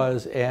the way it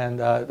was.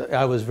 And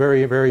I was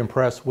very, very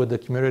impressed with the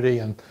community.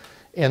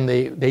 And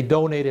they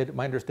donated.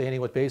 My understanding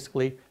was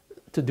basically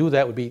to do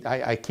that would be,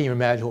 I can't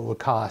imagine what it would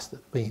cost.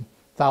 I mean,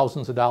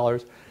 thousands of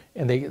dollars,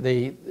 and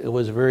it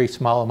was a very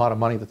small amount of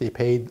money that they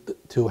paid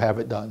to have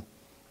it done.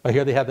 But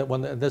here they have that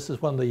one. This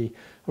is one of the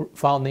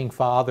founding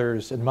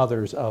fathers and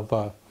mothers of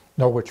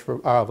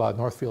Northfield,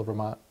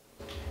 Vermont.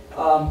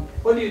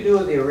 What do you do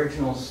with the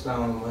original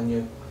stone when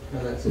you?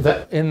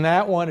 In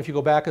that one, if you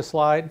go back a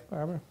slide,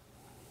 Barbara,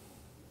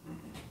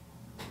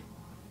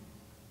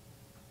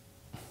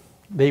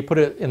 they put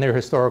it in their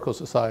historical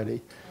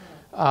society.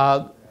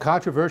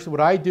 Controversial.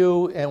 What I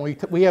do, and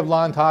we have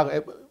long talk.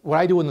 What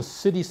I do in the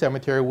city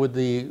cemetery with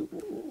the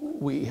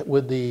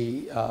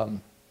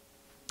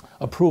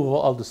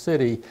approval of the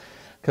city,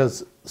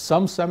 because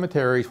some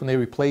cemeteries, when they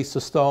replace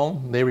the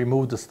stone, they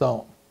remove the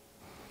stone.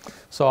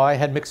 So I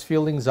had mixed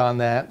feelings on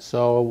that.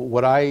 So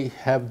what I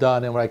have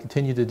done and what I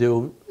continue to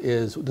do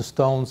is the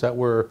stones that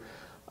were,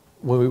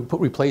 when we put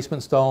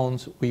replacement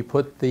stones, we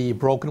put the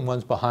broken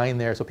ones behind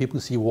there so people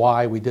can see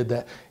why we did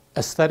that.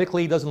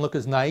 Aesthetically, it doesn't look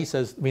as nice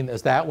as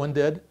that one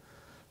did,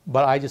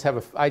 but I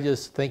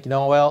just think,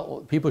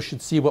 well, people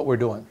should see what we're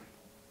doing.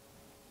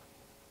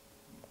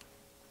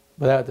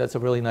 But that's a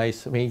really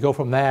nice, you go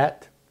from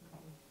that.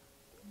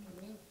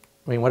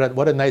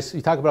 What a nice,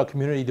 you talk about a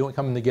community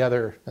coming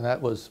together, and that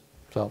was,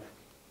 so.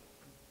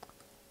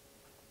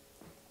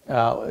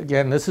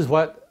 Again, this is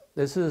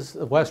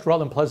West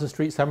Rutland Pleasant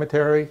Street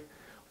Cemetery.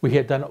 We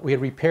had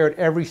repaired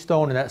every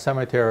stone in that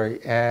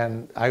cemetery,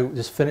 and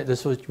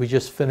we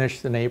just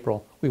finished in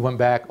April. We went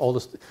back,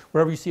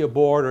 wherever you see a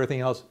board or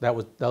anything else,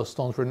 those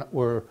stones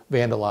were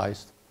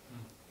vandalized.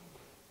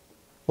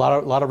 A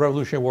lot of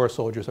Revolutionary War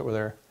soldiers that were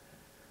there.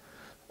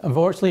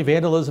 Unfortunately,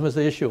 vandalism is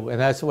the issue, and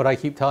that's what I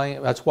keep telling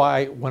you. That's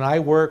why when I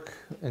work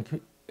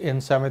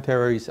in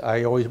cemeteries,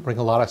 I always bring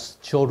a lot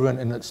of children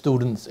and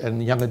students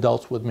and young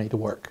adults with me to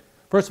work.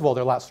 First of all,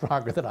 they're a lot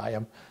stronger than I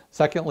am.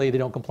 Secondly, they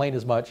don't complain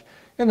as much.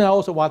 And I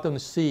also want them to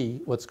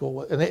see what's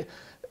going on. And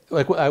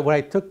when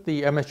I took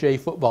the MSJ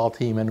football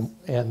team,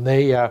 and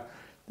there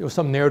was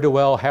some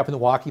ne'er-do-well happened to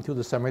walking through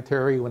the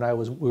cemetery when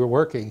we were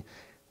working. And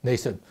they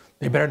said,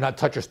 they better not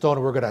touch a stone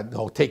or we're going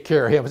to take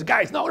care of him. I said,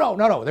 guys,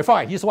 no, they're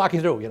fine. He's just walking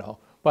through,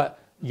 But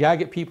you got to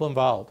get people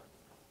involved.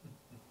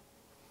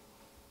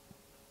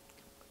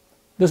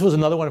 This was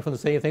another one from the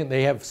same thing.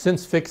 They have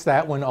since fixed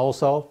that one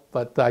also,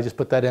 but I just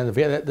put that in.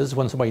 This is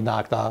when somebody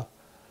knocked off.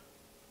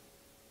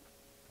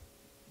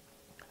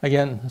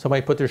 Again,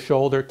 somebody put their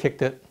shoulder,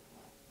 kicked it.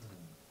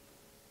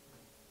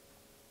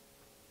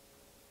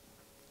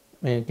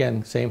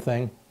 Again, same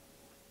thing.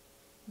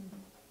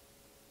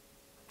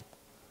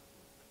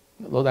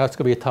 Well, that's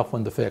going to be a tough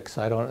one to fix.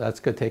 That's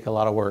going to take a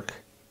lot of work.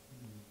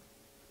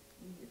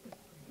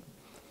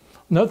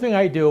 Another thing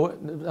I do,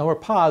 and we're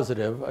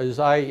positive, is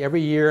every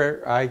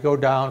year I go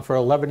down, for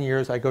 11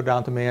 years, I go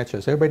down to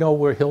Manchester. Everybody know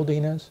where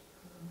Hildene is?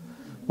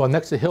 Well,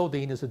 next to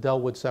Hildene is the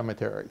Dellwood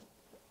Cemetery.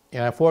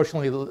 And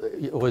unfortunately,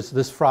 it was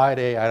this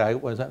Friday, I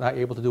was not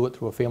able to do it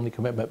through a family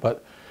commitment,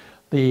 but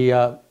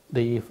the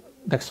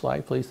Next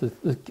slide, please. The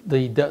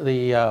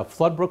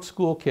Floodbrook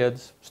School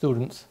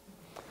students,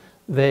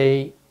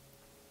 they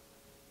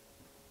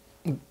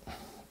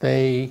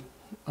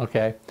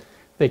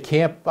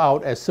camp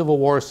out as Civil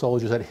War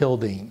soldiers at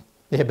Hildene.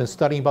 They have been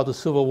studying about the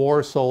Civil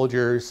War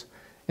soldiers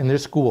in their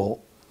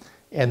school,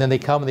 and then they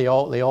come and they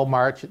all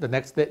march. The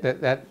next day,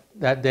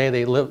 that day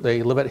they live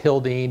at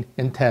Hildene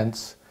in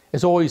tents.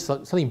 It's always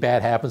something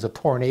bad happens. A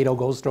tornado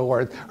goes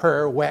through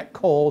her, wet,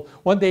 cold.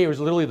 One day it was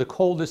literally the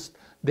coldest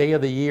day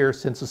of the year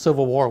since the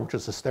Civil War, which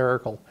was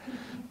hysterical.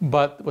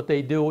 But what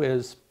they do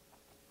is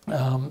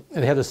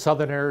they have the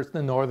Southerners,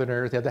 the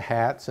Northerners, they have the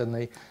hats, and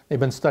they've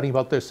been studying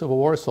about their Civil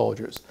War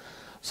soldiers.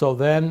 So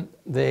then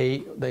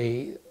they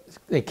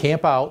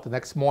camp out. The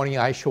next morning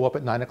I show up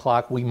at 9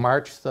 o'clock. We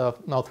march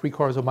now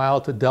 3/4 of a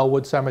mile to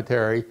Dellwood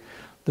Cemetery.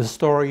 The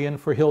historian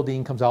for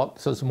Hildene comes out,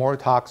 so some more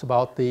talks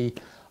about the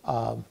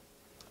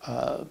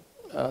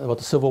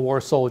Civil War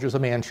soldiers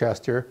of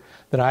Manchester.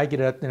 Then I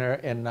get up there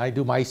and I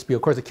do my spiel.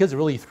 Of course, the kids are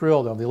really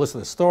thrilled. They listen to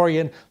the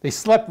historian. They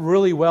slept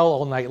really well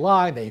all night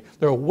long.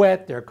 They're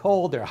wet, they're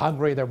cold, they're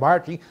hungry, they're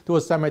marching to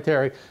a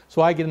cemetery.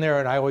 So I get in there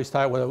and I always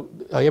thought, well,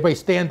 everybody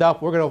stand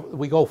up.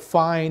 We go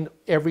find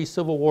every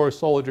Civil War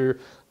soldier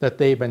that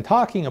they've been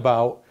talking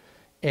about,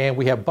 and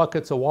we have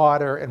buckets of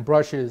water and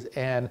brushes,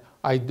 and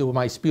I do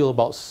my spiel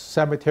about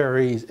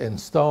cemeteries and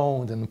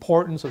stones and the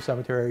importance of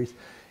cemeteries.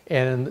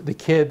 And the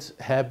kids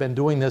have been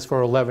doing this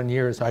for 11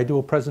 years. I do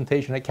a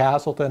presentation at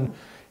Castleton,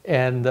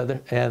 and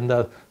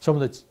some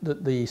of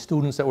the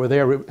students that were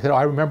there said,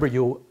 I remember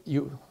you.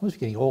 I was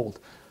getting old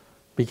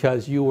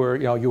because you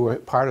were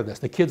part of this.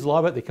 The kids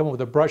love it. They come up with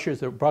their brushes,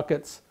 their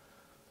buckets.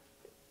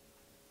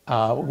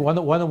 One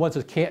of the ones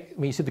that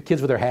you see the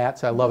kids with their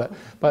hats. I love it.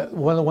 But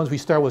one of the ones we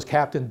started was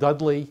Captain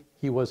Dudley.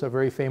 He was a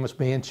very famous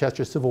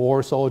Manchester Civil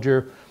War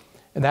soldier.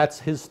 And that's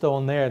his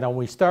stone there. Now, when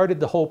we started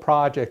the whole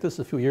project, this is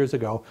a few years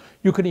ago,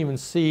 you couldn't even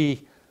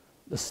see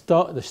the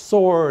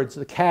swords,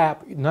 the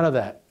cap, none of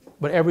that.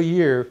 But every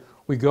year,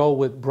 we go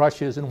with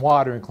brushes and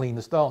water and clean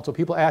the stone. So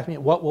people ask me,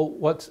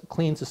 what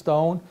cleans the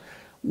stone?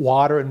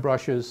 Water and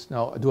brushes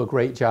do a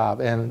great job.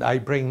 And I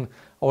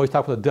always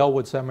talk about the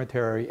Dellwood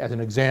Cemetery as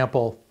an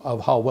example of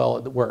how well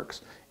it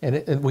works.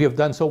 And we have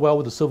done so well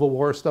with the Civil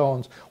War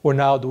stones. We're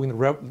now doing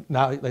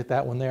like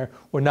that one there.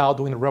 We're now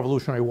doing the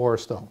Revolutionary War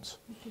stones.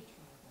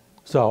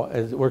 So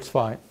it works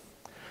fine.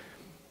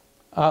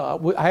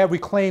 I have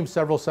reclaimed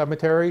several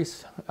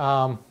cemeteries.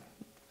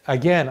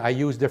 Again, I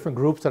use different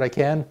groups that I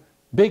can.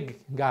 Big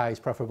guys,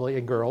 preferably,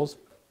 and girls.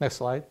 Next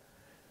slide.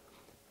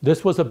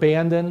 This was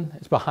abandoned.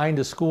 It's behind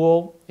the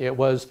school. It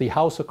was the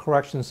House of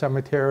Correction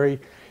Cemetery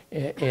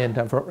in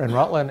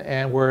Rutland,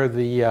 and where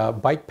the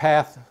bike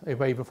path,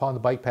 everybody even found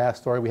the bike path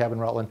story we have in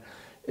Rutland.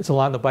 It's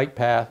along the bike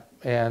path,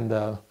 and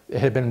it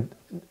had been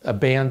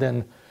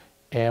abandoned.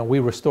 And we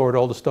restored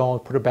all the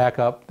stones, put it back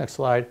up. Next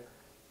slide.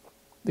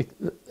 You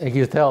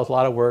can tell it's a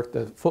lot of work.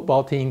 The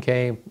football team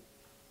came,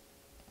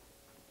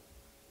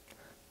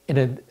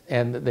 and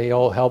they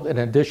all helped. In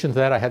addition to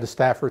that, I had the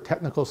Stafford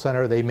Technical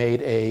Center. They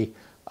made a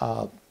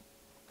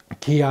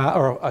kiosk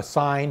or a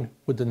sign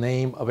with the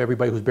name of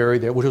everybody who's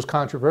buried there, which was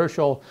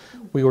controversial.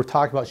 We were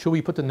talking about, should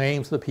we put the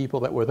names of the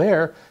people that were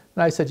there?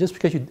 And I said, just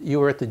because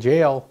you were at the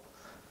jail,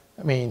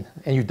 and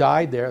you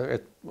died there,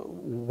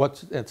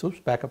 oops,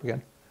 back up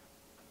again.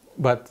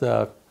 But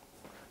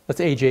that's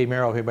A.J.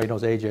 Merrill. Everybody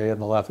knows A.J. on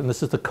the left. And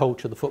this is the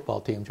coach of the football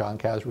team, John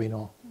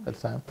Casarino, at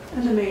the time.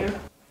 And the mayor.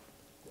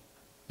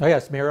 Oh,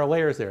 yes, Mayor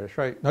O'Leary's there. That's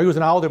right. No, he was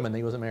an alderman.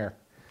 He was a mayor.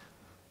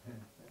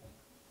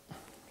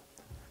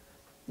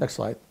 Next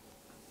slide.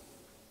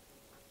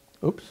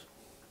 Oops.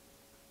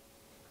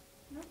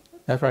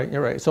 That's right.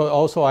 You're right. So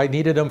also I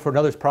needed them for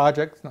another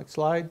project. Next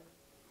slide.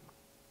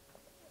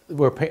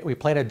 We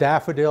planted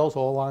daffodils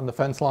all along the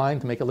fence line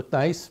to make it look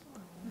nice.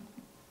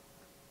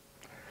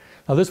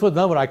 Now this was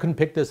another one, I couldn't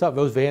pick this up.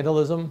 It was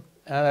vandalism.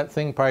 That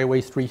thing probably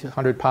weighs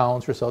 300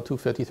 pounds or so,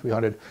 250,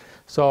 300.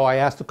 So I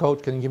asked the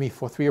coach, can you give me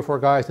 3 or 4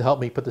 guys to help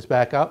me put this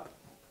back up?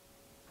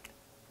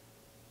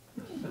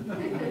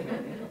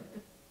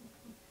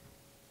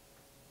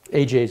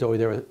 AJ's over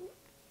there.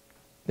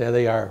 There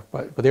they are.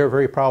 But they were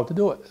very proud to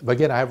do it. But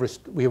again,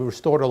 we have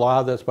restored a lot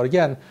of this. But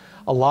again,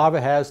 a lot of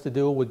it has to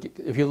do with,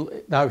 if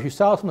you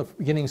saw from the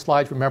beginning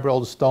slides, remember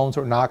all the stones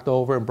that were knocked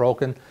over and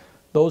broken?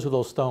 Those are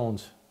those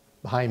stones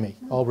behind me,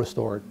 all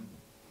restored.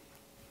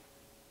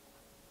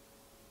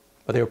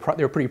 But they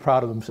were pretty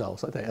proud of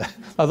themselves.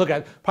 I look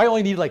at, probably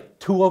only need like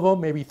 2 of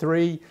them, maybe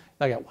 3.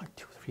 I got 1,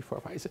 2, 3,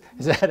 4, 5.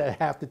 Is that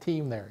half the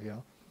team there?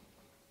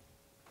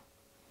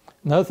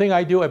 Another thing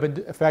I do,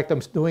 in fact, I'm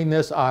doing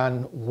this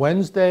on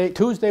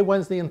Tuesday,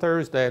 Wednesday, and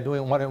Thursday. I'm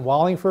doing one in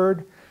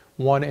Wallingford,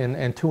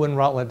 and 2 in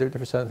Rutland.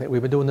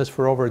 We've been doing this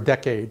for over a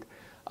decade.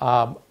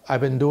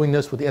 I've been doing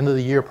this with the end of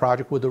the year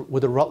project with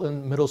the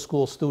Rutland Middle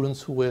School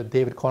students with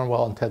David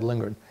Cornwell and Ted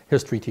Lindgren,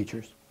 history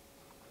teachers.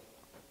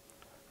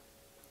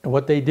 And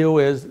what they do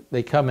is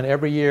they come in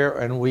every year,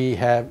 and we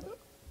have,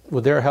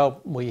 with their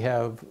help, we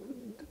have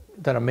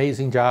done an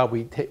amazing job.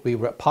 We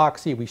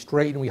epoxy, we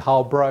straighten, we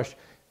haul brush.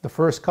 The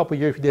first couple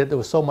of years we did it, there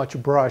was so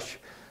much brush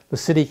the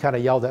city kind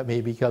of yelled at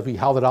me because we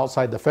held it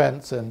outside the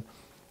fence, and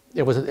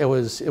it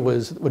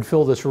would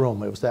fill this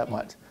room. It was that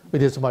much. We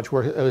did so much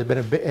work.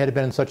 It had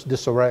been in such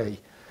disarray.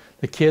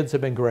 The kids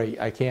have been great.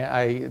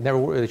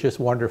 It's just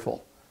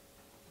wonderful.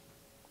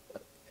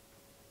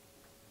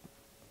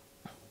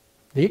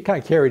 They get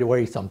kind of carried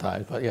away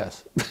sometimes, but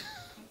yes.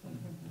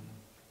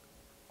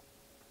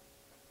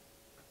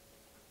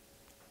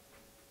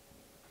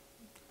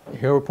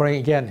 Here we're putting,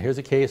 again, here's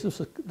a case,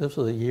 this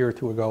was a year or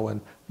two ago, and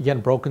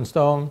again, broken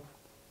stone.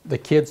 The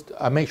kids,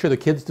 I make sure the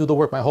kids do the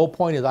work. My whole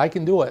point is I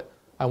can do it.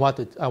 I want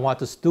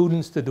the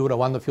students to do it. I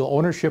want them to feel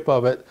ownership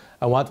of it.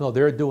 I want them to know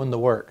they're doing the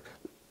work.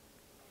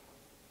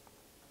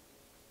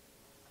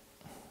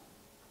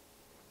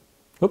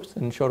 Oops,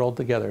 and showed it all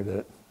together, did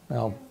it?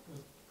 Well,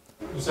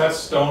 Was that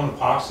stone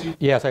epoxy?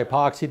 yes, I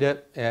epoxied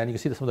it, and you can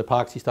see some of the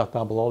epoxy stuff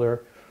down below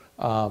there.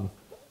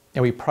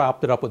 And we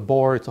propped it up with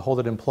boards to hold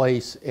it in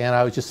place. And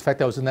in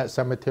fact, I was in that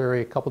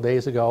cemetery a couple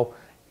days ago.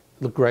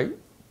 It looked great.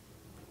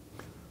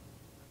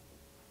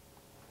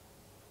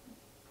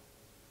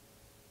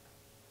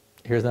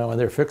 Here's now when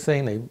they're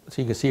fixing,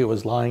 so you can see it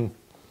was lying,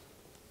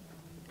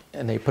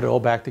 and they put it all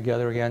back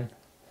together again.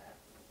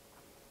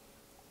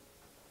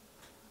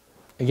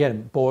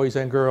 Again, boys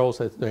and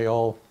girls, they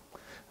all,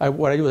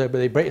 what I do is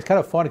it's kind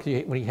of fun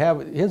because when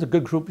here's a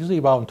good group, usually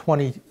about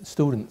 20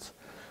 students.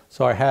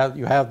 So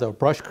you have the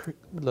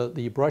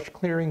brush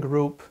clearing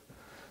group,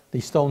 the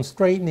stone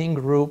straightening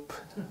group,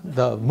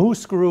 the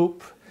moose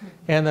group,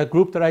 and the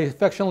group that I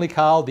affectionately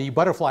call the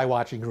butterfly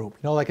watching group. You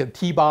know, like a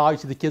T-bow, you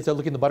see the kids that are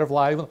looking at the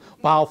butterfly,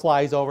 bow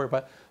flies over.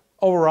 But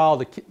overall,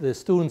 the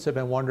students have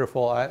been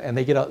wonderful, and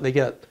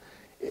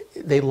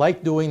they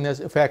like doing this.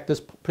 In fact, this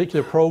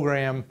particular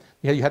program,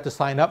 you have to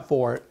sign up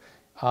for it.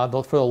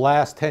 For the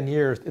last 10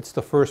 years, it's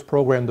the first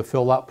program to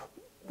fill up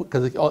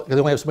because they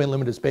only have so many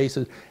limited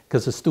spaces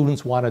because the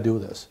students want to do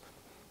this.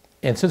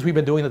 And since we've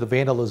been doing it, the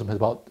vandalism has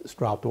about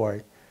dropped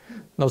away.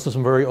 Those are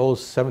some very old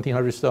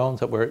 1700 stones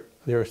that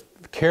they're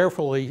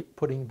carefully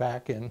putting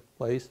back in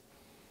place.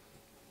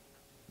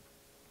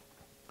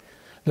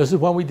 This is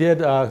one we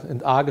did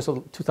in August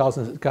of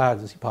 2000.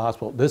 God, is it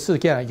possible? This is,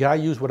 again, you gotta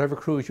use whatever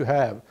crews you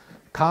have.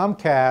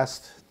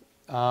 Comcast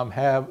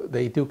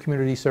they do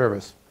community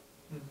service.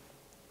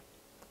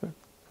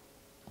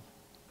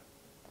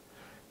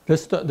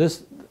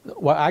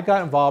 Well, I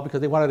got involved because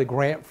they wanted a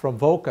grant from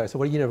VOCA. I said,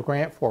 what do you need a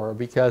grant for?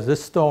 Because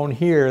this stone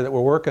here that we're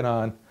working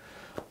on,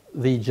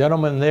 the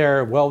gentleman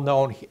there, well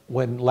known,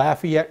 when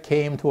Lafayette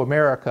came to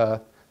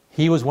America,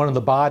 he was one of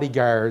the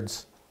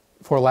bodyguards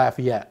for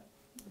Lafayette.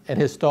 And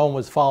his stone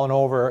was falling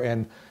over,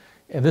 and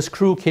this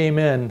crew came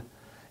in,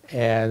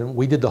 and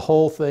we did the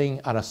whole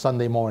thing on a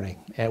Sunday morning,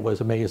 and it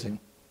was amazing.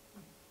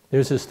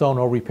 There's his stone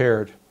all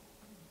repaired.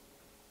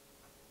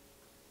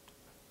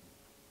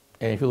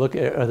 And if you look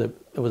at it,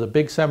 it was a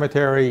big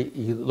cemetery.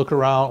 You look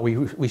around,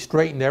 we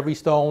straightened every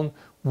stone,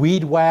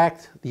 weed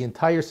whacked the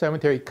entire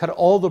cemetery, cut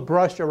all the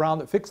brush around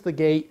it, fixed the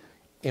gate,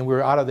 and we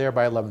were out of there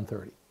by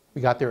 11:30.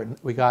 We got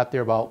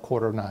there about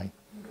 8:45.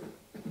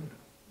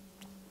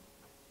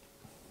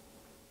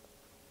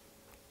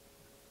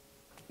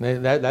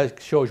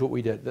 That shows you what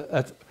we did.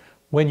 That's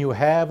when you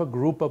have a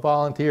group of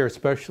volunteers,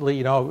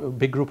 especially a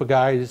big group of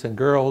guys and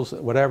girls,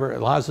 whatever.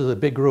 As long as it's a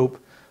big group.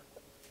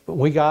 When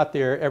we got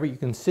there, you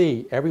can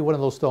see every one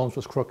of those stones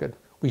was crooked.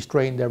 We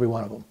straightened every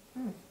one of them,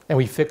 and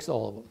we fixed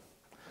all of them.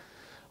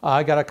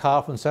 I got a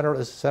call from Center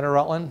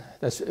Rutland.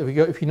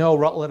 If you know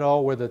Rutland,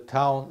 where the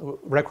town,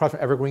 right across from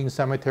Evergreen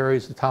Cemetery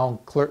is the town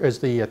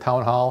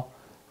hall.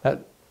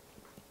 That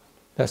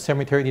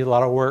cemetery needs a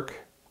lot of work.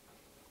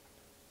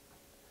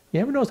 You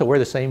ever notice I wear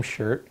the same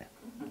shirt?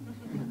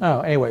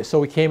 Oh, anyway, so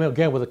we came in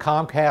again with a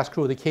Comcast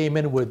crew. They came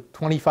in with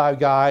 25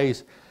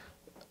 guys,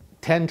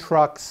 10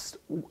 trucks.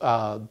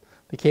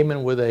 They came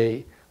in with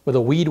a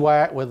weed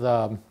whack, with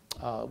a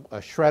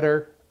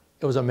shredder.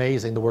 It was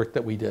amazing the work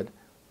that we did.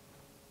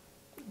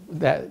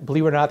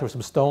 Believe it or not, there were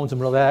some stones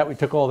and all that. We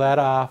took all that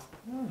off.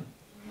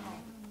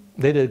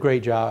 They did a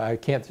great job. I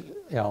can't,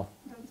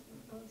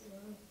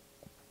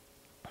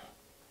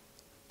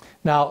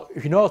 Now,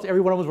 if you notice,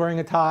 every one of them was wearing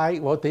a tie.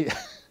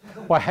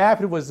 What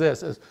happened was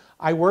this: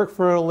 I work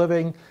for a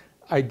living.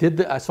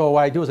 So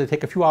what I do is I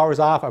take a few hours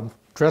off.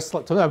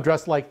 Sometimes I'm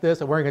dressed like this.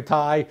 I'm wearing a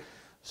tie.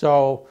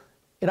 So,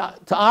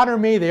 to honor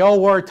me, they all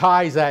wore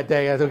ties that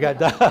day as we got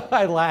done.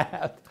 I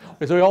laughed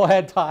because we all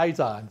had ties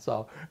on,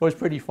 so it was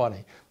pretty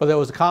funny. But there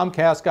was the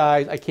Comcast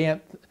guys.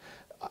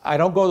 I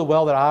don't go to the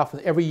well that often.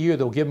 Every year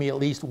they'll give me at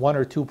least 1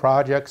 or 2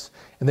 projects,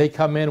 and they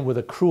come in with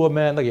a crew of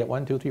men. They get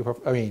 1, 2, 3,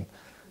 4. I mean,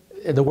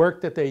 the work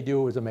that they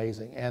do is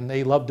amazing, and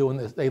they love doing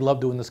this. They love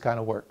doing this kind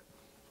of work.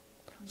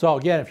 So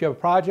again, if you have a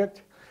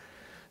project.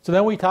 So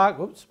then we talk,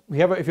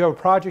 if you have a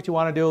project you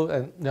want to do,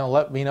 and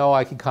let me know,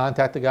 I can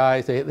contact the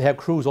guys. They have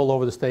crews all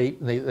over the state,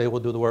 and they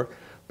will do the work.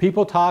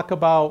 People talk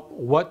about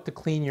what to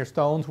clean your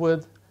stones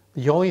with.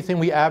 The only thing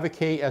we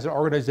advocate as an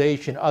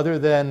organization, other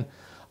than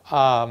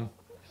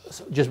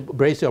just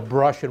basically a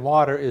brush and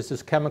water, is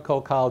this chemical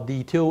called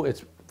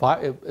D2.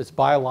 It's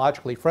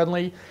biologically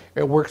friendly.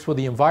 It works with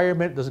the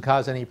environment, doesn't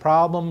cause any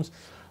problems.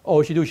 all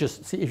you should do is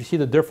just see, if you see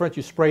the difference,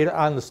 you spray it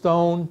on the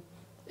stone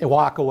and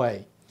walk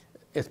away.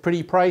 It's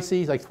pretty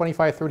pricey, like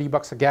 25, 30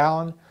 bucks a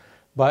gallon.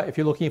 But if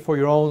you're looking for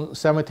your own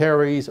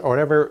cemeteries or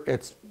whatever,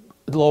 it's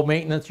low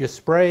maintenance. You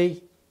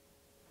spray,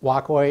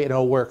 walk away, and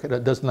it'll work.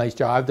 It does a nice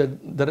job.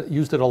 I've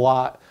used it a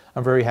lot.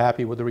 I'm very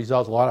happy with the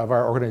results. A lot of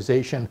our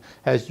organization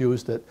has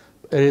used it.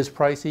 It is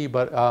pricey,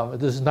 but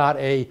this is not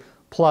a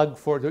plug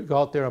for to go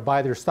out there and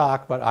buy their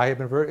stock. But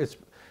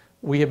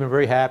we have been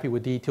very happy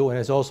with D2, and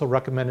it's also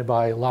recommended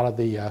by a lot of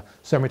the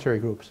cemetery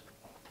groups.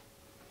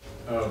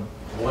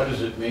 What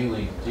is it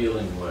mainly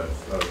dealing with?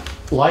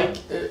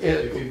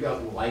 If you've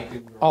got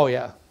lichen. Oh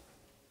yeah,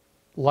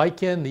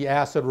 lichen, the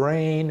acid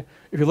rain.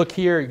 If you look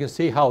here, you can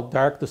see how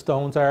dark the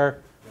stones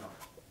are,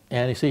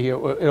 and you see here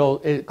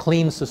it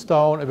cleans the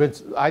stone.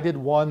 I did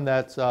one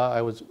that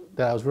I was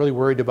really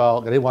worried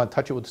about. I didn't want to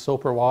touch it with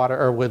soap or water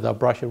or with a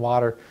brush and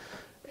water,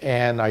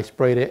 and I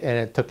sprayed it, and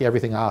it took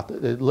everything out.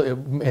 It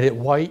made it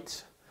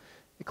white.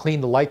 It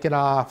cleaned the lichen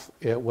off.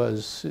 It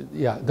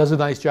does a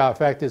nice job. In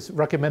fact, it's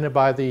recommended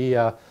by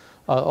the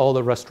all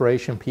the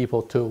restoration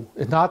people too.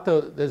 It's not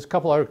there's a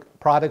couple other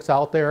products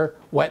out there.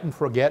 Wet and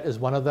forget is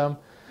one of them.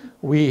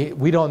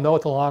 We don't know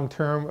what the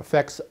long-term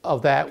effects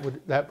of that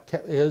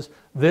is.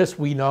 This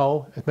we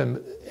know,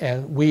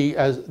 and we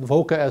as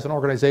VOCA as an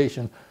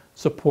organization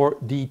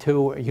support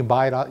D2. You can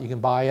buy it out. You can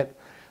buy it.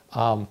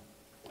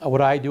 What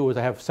I do is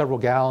I have several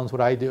gallons.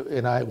 What I do,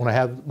 and when I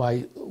have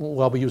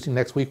I'll be using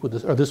next week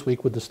this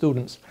week with the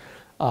students,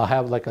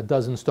 have like a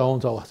dozen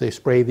stones. They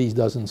spray these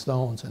dozen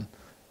stones and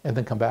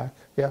then come back.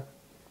 Yeah.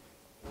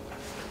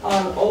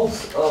 On old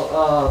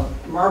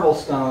marble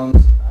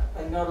stones,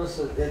 I notice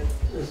that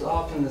there's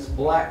often this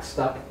black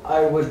stuff.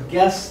 I would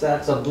guess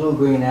that's a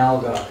blue-green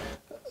alga.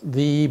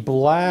 The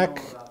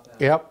black,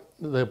 yep,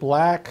 the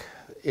black.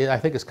 I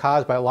think it's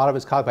caused by a lot of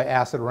it's caused by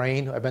acid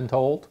rain. I've been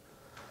told.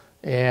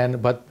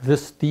 But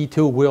this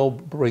D2 will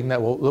bring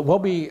that.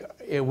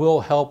 It will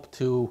help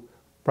to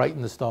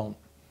brighten the stone,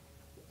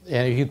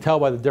 and you can tell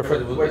by the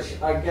difference.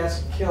 Which I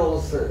guess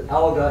kills the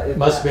alga. If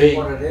Must that's be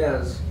what it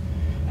is.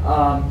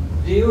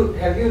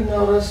 Have you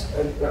noticed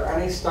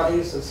any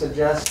studies that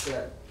suggest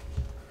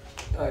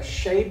that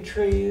shade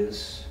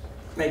trees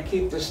may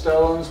keep the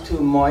stones too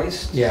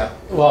moist? Yeah.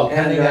 Well,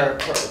 and are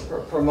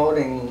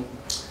promoting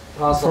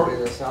possibly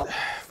this alga.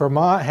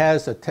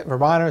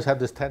 Vermonters have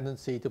this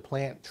tendency to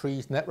plant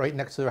trees right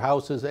next to their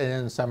houses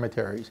and in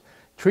cemeteries.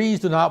 Trees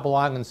do not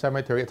belong in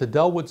cemetery. It's a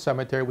Dellwood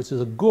Cemetery, which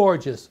is a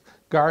gorgeous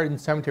garden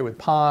cemetery with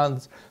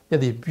ponds. They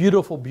have these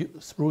beautiful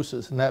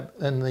spruces.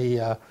 When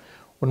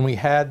we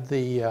had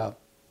the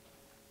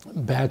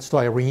bad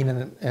storm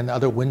Irene and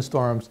other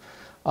windstorms,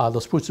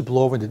 those spruces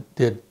blew over and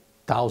did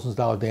thousands of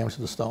dollars damage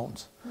to the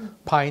stones.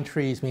 Pine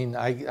trees, I mean,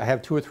 I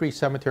have 2 or 3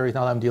 cemeteries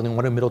now that I'm dealing with,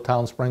 one in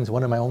Middletown Springs,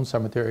 one in my own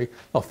cemetery.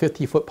 About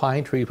 50-foot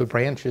pine trees with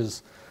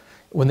branches,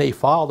 when they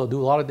fall, they'll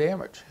do a lot of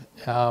damage.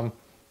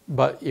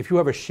 But if you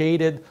have a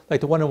shaded,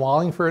 like the one in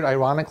Wallingford,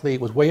 ironically,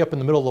 it was way up in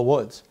the middle of the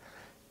woods.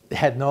 It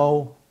had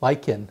no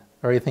lichen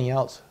or anything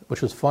else,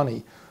 which was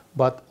funny.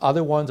 But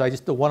other ones,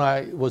 the one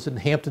I was in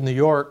Hampton, New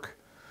York,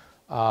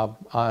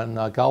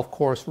 on Golf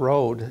Course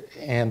Road,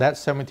 and that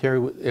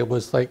cemetery, it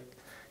was like,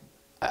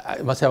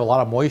 it must have a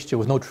lot of moisture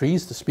with no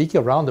trees to speak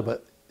around it,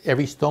 but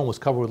every stone was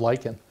covered with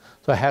lichen.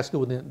 So it has to do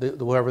with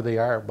wherever they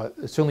are, but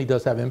it certainly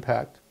does have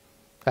impact.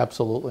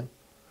 Absolutely.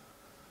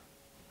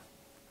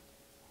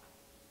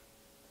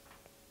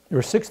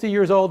 You're 60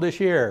 years old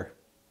this year.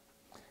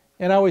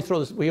 And I always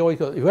throw this, we always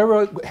go, if you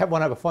ever want to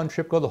have a fun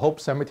trip, go to Hope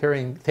Cemetery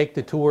and take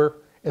the tour.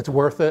 It's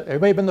worth it.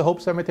 Everybody been to Hope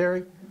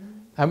Cemetery?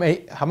 How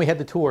many had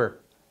the tour?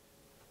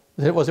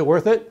 Was it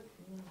worth it?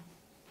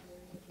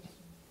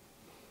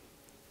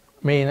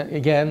 I mean,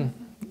 again,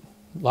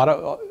 a lot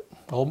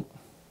of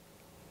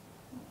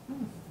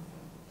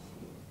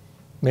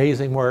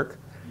amazing work.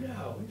 Yeah,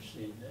 we've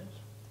seen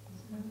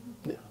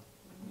this.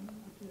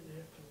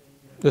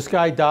 This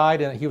guy died,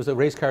 and he was a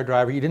race car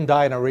driver. He didn't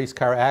die in a race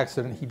car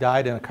accident. He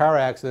died in a car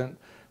accident,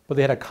 but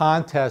they had a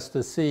contest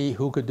to see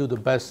who could do the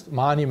best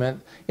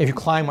monument. If you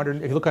climb under,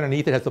 if you look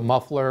underneath, it has the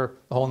muffler,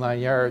 the whole 9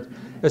 yards.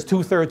 It's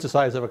 2/3 the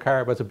size of a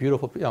car, but it's a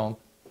beautiful,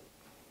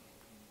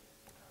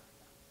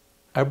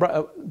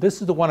 this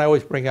is the one I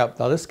always bring up.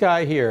 Now, this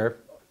guy here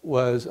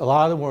was, a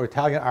lot of them were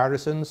Italian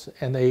artisans,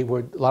 and a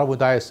lot of them would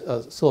die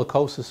of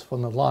silicosis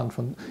from the lung,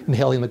 from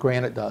inhaling the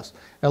granite dust.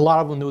 And a lot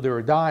of them knew they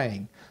were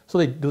dying, so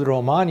they do their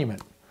own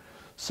monument.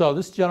 So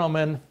this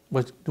gentleman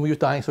knew he was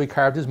dying, so he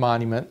carved his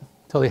monument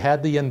until they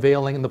had the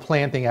unveiling and the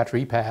planting after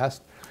he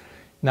passed.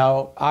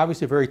 Now,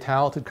 obviously a very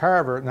talented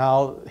carver.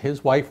 Now,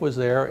 his wife was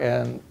there,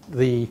 and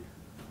the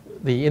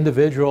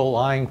individual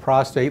lying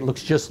prostrate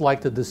looks just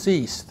like the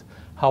deceased.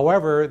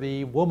 However,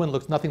 the woman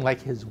looks nothing like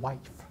his wife.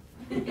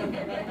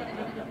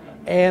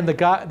 And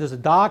there's a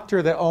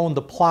doctor that owned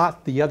the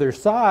plot the other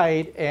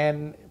side,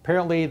 and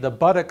apparently the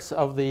buttocks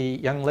of the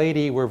young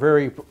lady were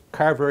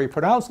carved very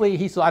pronouncedly.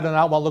 He said, I don't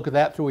want to look at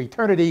that through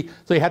eternity,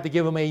 so he had to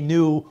give him a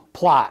new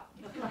plot.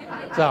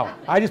 So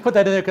I just put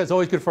that in there because it's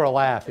always good for a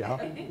laugh,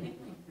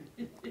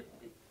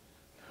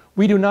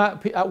 We do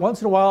not,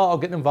 once in a while I'll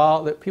get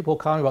involved, that people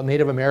call me about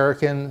Native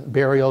American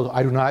burials.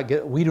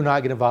 We do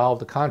not get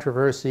involved. The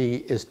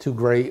controversy is too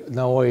great.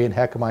 No way in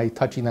heck am I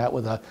touching that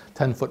with a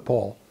 10-foot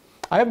pole.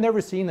 I have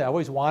never seen that. I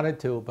always wanted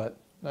to, but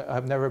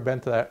I've never been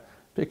to that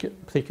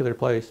particular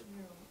place.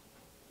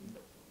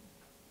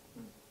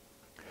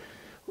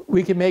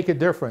 We can make a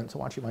difference.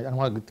 I don't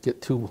want to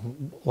get too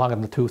long in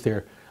the tooth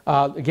here.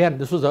 Again,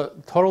 this was a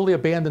totally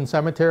abandoned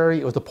cemetery.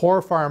 It was a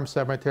poor farm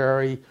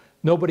cemetery.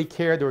 Nobody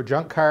cared. There were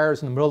junk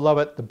cars in the middle of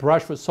it. The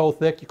brush was so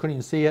thick you couldn't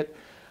even see it.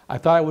 I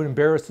thought it would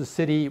embarrass the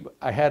city.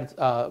 I had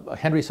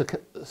Henry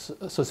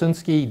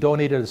Sosinski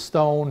donated a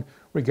stone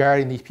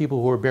regarding these people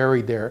who were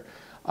buried there.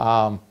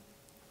 Where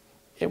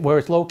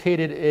it's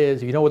located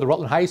is, you know where the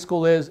Rutland High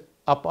School is,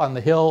 up on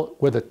the hill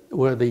where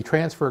the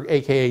transfer,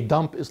 aka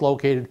dump, is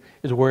located,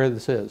 is where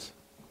this is.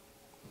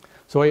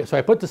 So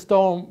I put the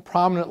stone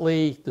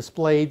prominently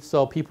displayed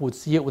so people would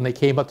see it when they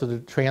came up to the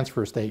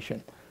transfer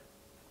station.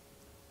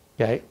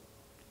 Okay?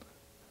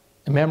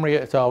 In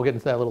memory, so I'll get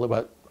into that a little bit,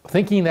 but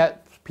thinking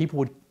that people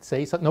would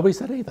say something, nobody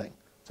said anything.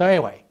 So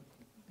anyway.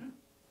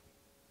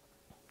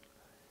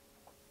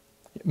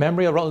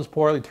 Memory of Rutland's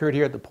poor, interred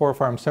here at the Poor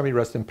Farm Cemetery,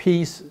 rest in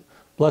peace.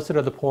 Blessed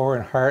are the poor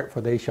in heart,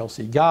 for they shall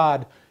see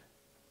God.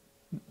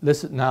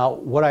 Now,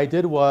 what I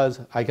did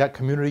was, I got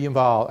community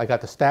involved. I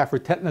got the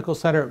Stafford Technical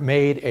Center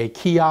made a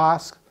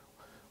kiosk,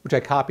 which I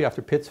copied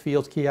after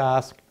Pittsfield's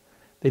kiosk.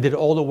 They did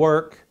all the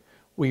work.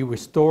 We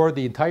restored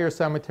the entire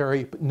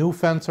cemetery, put new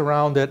fence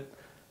around it.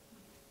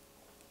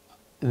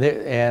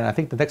 And I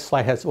think the next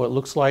slide has what it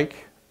looks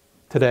like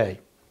today.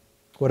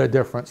 What a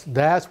difference.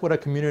 That's what a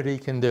community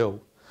can do.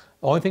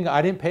 The only thing,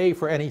 I didn't pay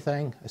for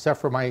anything,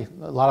 except for a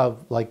lot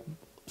of like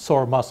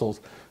sore muscles.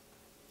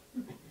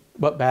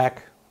 But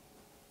back,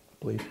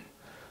 please.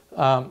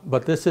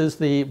 But this is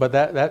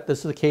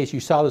the case. You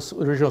saw this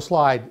original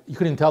slide. You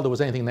couldn't tell there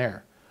was anything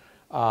there.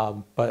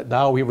 But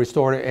now we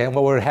restored it, and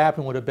what would have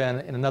happened would have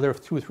been in another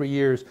 2 or 3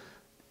 years,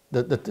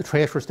 the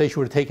transfer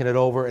station would have taken it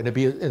over, and it'd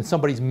be in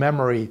somebody's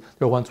memory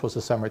there once was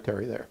a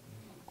cemetery there.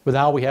 But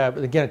now we have,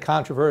 again,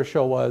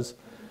 controversial was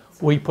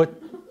we put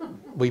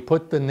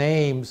the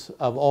names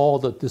of all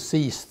the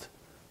deceased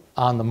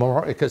on the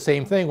memorial, because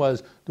same thing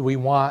was, do we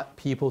want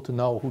people to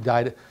know who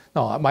died?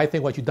 No, my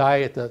thing was you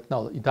die at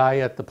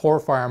the poor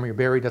farm, you're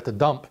buried at the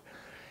dump,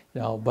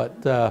 you know.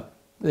 But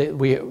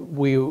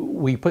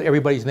we put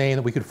everybody's name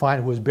that we could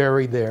find who was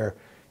buried there,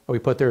 and we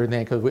put their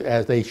name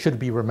as they should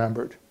be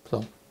remembered.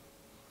 So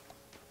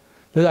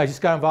I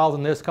just got involved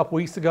in this a couple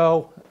weeks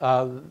ago.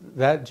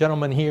 That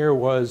gentleman here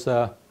was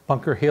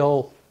Bunker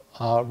Hill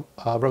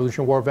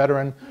Revolutionary War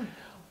veteran.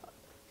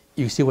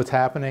 You see what's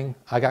happening.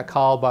 I got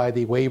called by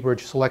the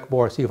Weybridge Select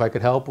Board to see if I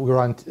could help. We were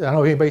on, I don't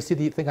know if anybody see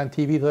the thing on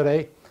TV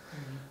today?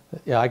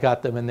 Mm-hmm. Yeah, I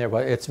got them in there,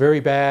 but it's very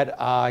bad.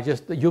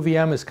 The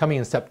UVM is coming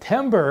in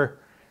September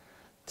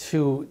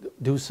to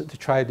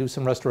try to do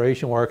some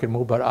restoration work and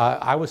move, but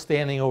I was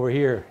standing over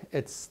here.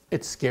 It's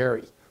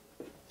scary.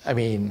 I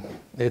mean,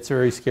 it's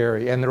very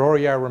scary. And there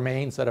already are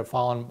remains that have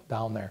fallen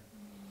down there.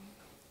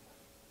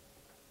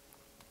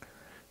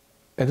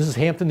 And this is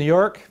Hampton, New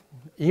York.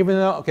 Even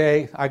though,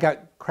 okay, I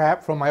got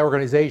crap from my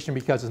organization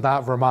because it's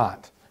not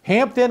Vermont.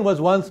 Hampton was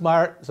one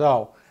smart,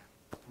 but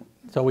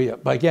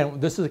again,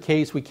 this is a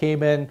case we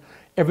came in,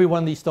 every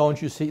one of these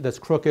stones you see that's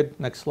crooked,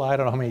 next slide, I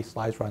don't know how many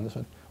slides are on this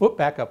one. Whoop,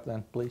 back up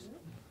then, please.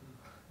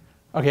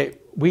 Okay,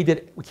 we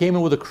came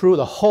in with a crew,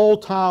 the whole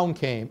town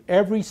came.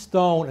 Every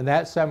stone in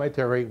that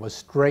cemetery was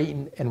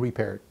straightened and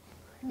repaired.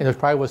 And there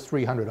probably was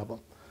 300 of them.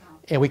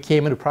 And we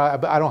came in, I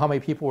don't know how many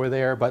people were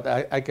there, but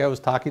I was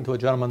talking to a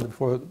gentleman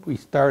before we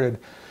started.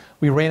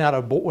 We ran out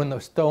of, when the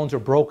stones are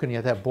broken, you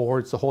have to have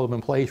boards to hold them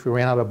in place. We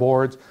ran out of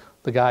boards.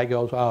 The guy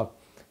goes, I'll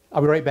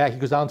be right back. He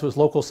goes down to his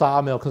local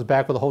sawmill, comes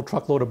back with a whole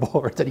truckload of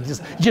boards that he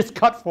just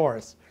cut for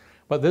us.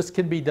 But this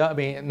can be done. I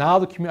mean, now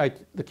the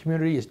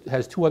community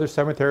has 2 other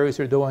cemeteries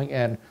they're doing,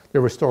 and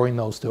they're restoring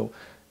those too.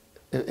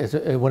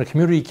 When a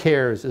community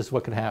cares, this is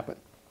what can happen.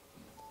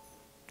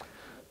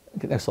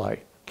 Okay, next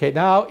slide. Okay,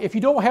 now if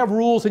you don't have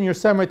rules in your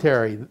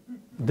cemetery,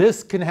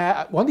 this can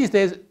happen. One of these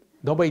days,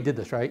 nobody did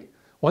this, right?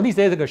 One of these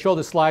days, I'm going to show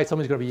this slide.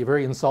 Somebody's going to be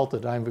very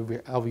insulted.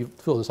 I'll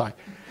fill this slide.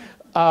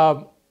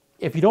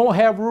 If you don't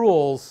have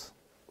rules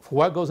for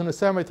what goes in the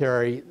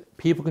cemetery,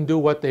 people can do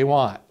what they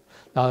want.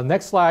 Now, the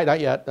next slide, not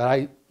yet.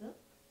 The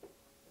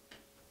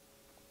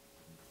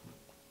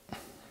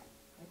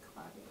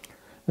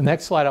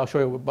next slide, I'll show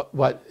you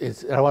what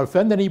is. I don't want to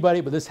offend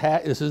anybody, but this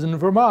is in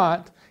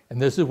Vermont, and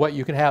this is what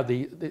you can have.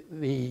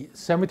 The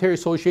Cemetery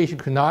Association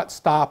cannot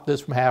stop this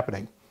from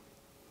happening.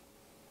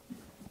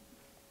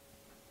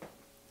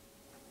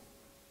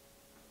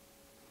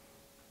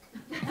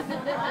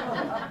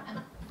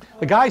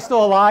 The guy's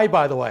still alive,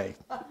 by the way.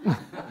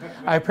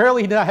 I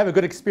apparently did not have a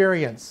good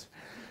experience.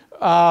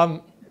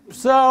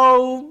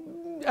 So,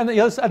 on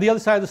the other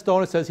side of the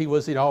stone, it says he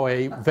was,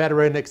 a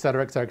veteran, et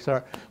cetera, et cetera, et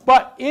cetera.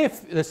 But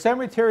if the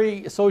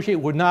Cemetery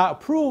Association would not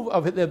approve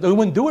of it, they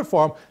wouldn't do it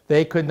for him,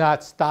 they could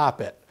not stop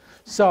it.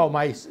 So,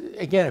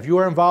 again, if you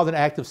are involved in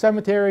active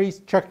cemeteries,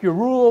 check your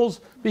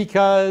rules,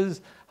 because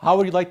How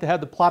would you like to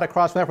have the plot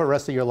across from that for the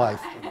rest of your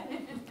life?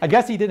 I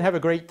guess he didn't have a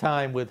great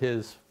time with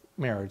his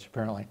marriage,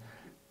 apparently.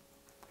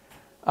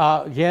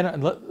 Again,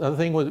 another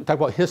thing was talk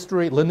about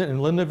history. Linden and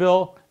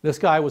Lindenville. This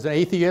guy was an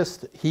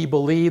atheist. He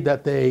believed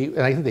that and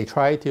I think they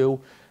tried to.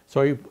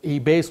 So he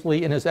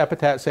basically, in his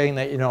epitaph, saying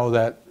that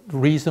that the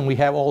reason we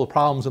have all the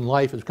problems in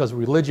life is because of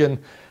religion,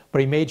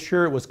 but he made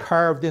sure it was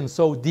carved in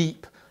so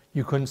deep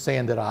you couldn't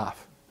sand it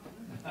off.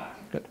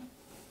 Good.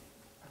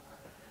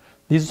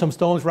 These are some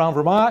stones around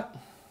Vermont.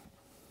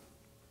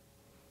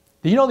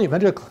 Do you know the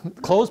inventor of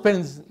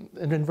clothespins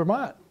in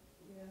Vermont?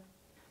 Yeah.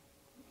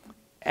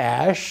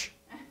 Ash.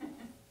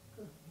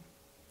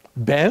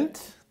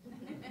 Bent.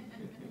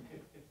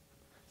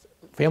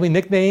 Family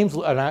nicknames,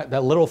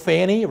 that Little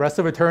Fanny, rest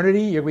of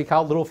eternity, we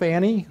call it Little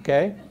Fanny,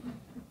 okay?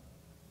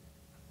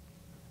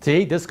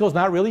 See, disco's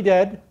not really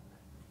dead.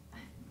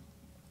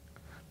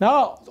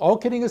 Now, all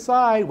kidding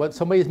aside, what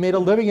somebody's made a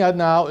living at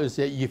now is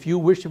that if you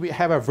wish to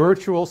have a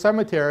virtual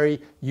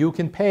cemetery, you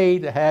can pay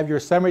to have your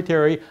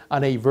cemetery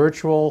on a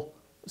virtual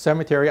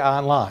cemetery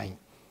online.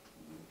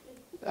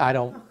 I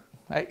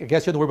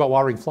guess you have to worry about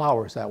watering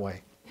flowers that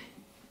way.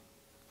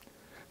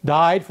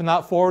 Died for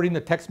not forwarding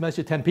the text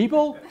message to 10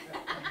 people.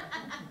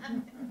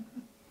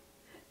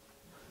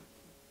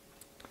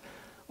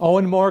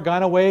 Owen Moore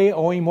gone away,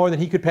 owing more than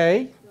he could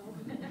pay.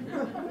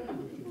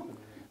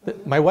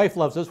 My wife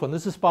loves this one.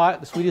 This is a spot,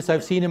 the sweetest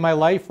I've seen in my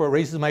life, where it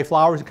raises my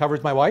flowers and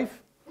covers my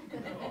wife.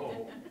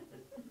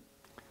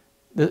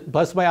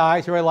 Bless my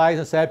eyes, here I lies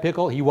in a sad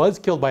pickle. He was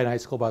killed by an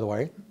icicle, by the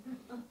way.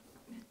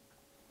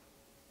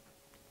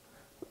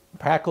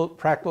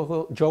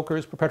 Practical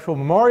Jokers Perpetual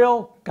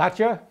Memorial.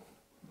 Gotcha.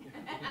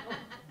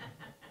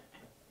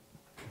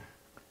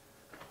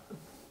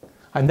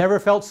 I never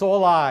felt so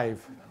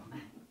alive.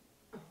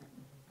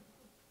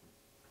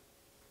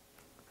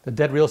 The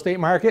dead real estate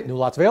market, new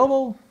lots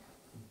available.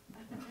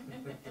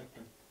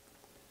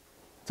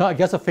 So I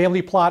guess a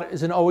family plot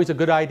isn't always a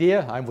good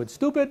idea. I'm with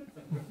stupid.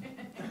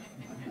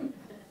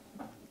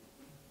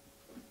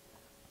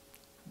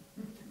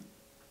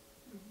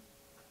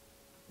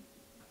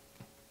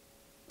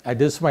 I did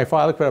this for my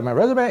father, put it on my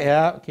resume.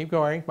 Yeah, keep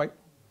going.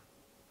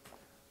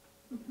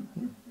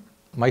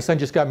 My son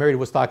just got married to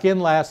Woodstock Inn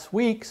last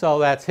week, so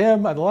that's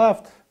him on the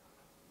left.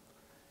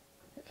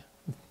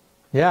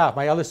 Yeah,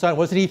 my other son,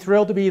 wasn't he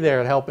thrilled to be there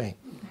and help me?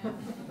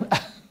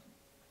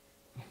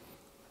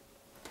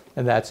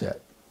 And that's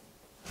it.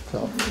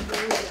 So.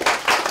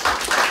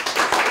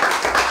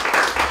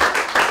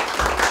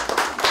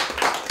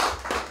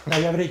 Now,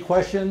 you have any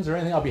questions or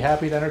anything, I'll be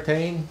happy to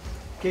entertain.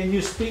 Can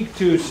you speak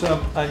to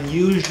some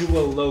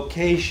unusual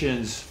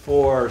locations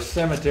for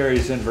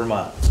cemeteries in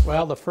Vermont?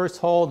 Well, the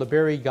first hole, the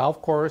Berry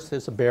Golf Course,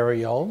 is a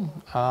burial.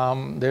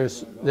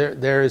 There's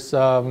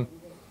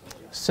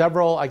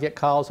several, I get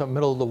calls from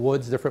middle of the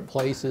woods, different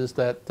places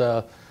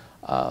that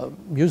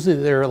usually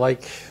they're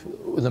like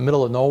in the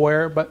middle of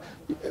nowhere. But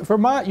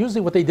Vermont,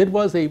 usually what they did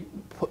was they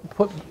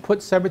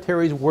put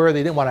cemeteries where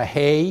they didn't want to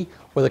hay,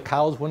 where the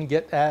cows wouldn't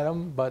get at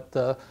them. But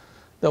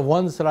the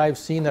ones that I've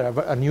seen that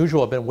are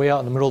unusual have been way out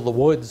in the middle of the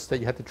woods that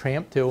you have to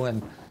tramp to,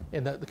 and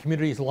the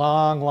community's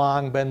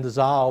long been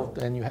dissolved,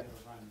 and you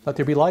let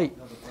there be light.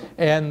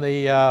 And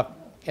but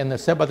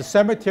the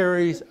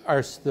cemeteries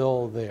are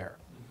still there.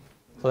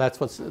 So that's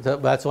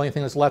the only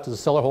thing that's left is the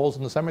cellar holes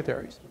in the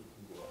cemeteries.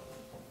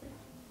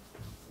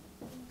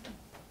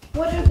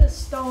 What are the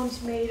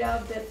stones made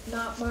of that's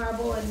not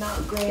marble and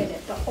not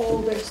granite, the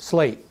older?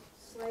 Slate.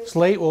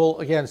 Slate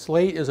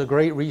is a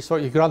great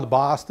resource. You go down to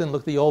Boston,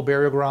 look at the old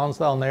burial grounds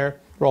down there.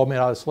 They're all made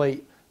out of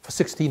slate. For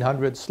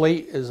 1600,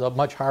 slate is a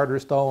much harder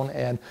stone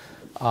and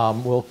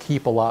will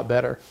keep a lot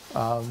better.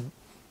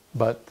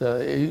 But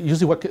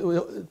usually it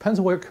depends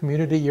on what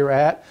community you're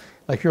at.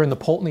 Like if you're in the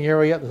Poultney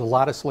area, there's a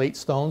lot of slate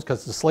stones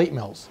because the slate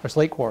mills or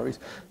slate quarries.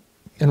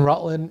 In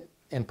Rutland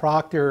and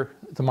Proctor,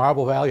 the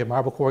Marble Valley,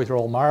 marble quarries are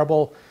all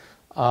marble.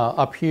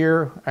 Up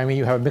here, I mean,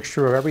 you have a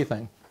mixture of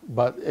everything.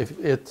 But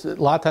it's a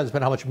lot of times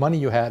depending on how much money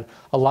you had.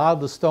 A lot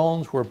of the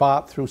stones were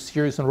bought through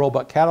Sears and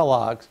Roebuck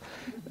catalogs.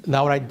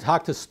 Now when I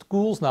talk to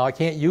schools now, I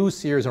can't use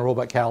Sears and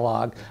Roebuck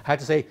catalog. I have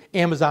to say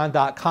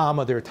Amazon.com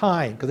of their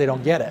time because they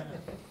don't get it.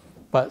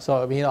 But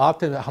so I mean,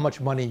 often how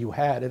much money you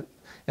had. And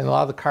a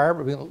lot of the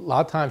a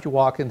lot of times you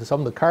walk into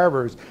some of the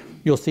carvers,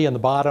 you'll see on the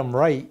bottom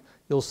right,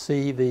 you'll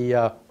see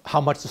the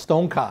how much the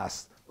stone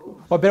costs.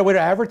 What better way to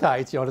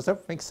advertise? Does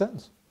that make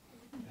sense?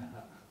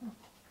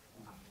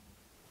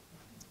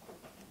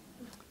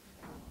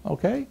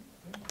 Okay.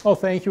 Oh,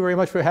 thank you very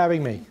much for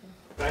having me.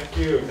 Thank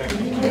you. Thank you.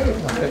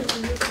 Okay.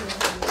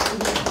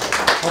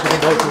 Hope we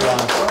can go through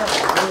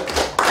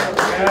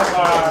We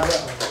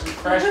have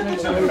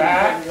refreshments in the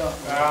back.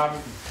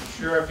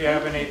 Sure, if you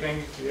have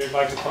anything you'd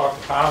like to talk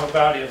to Tom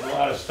about, he has a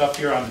lot of stuff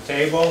here on the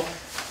table.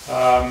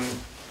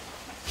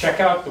 Check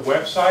out the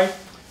website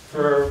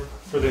for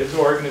his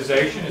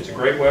organization. It's a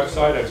great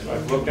website.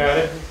 I've looked at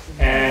it.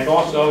 And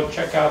also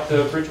check out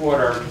the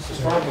Bridgewater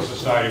Historical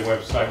Society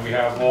website. We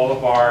have all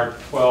of our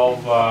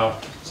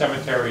 12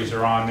 cemeteries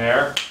are on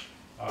there.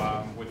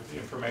 with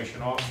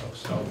information also.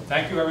 So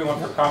thank you everyone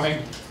for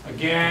coming.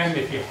 Again,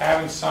 if you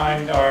haven't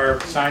signed our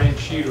sign-in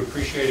sheet, we'd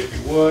appreciate it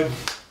if you would.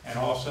 And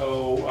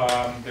also,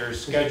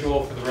 there's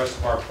schedule for the rest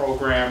of our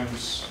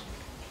programs.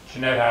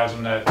 Jeanette has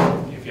them that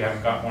if you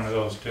haven't gotten one of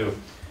those too.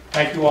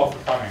 Thank you all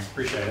for coming.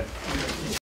 Appreciate it.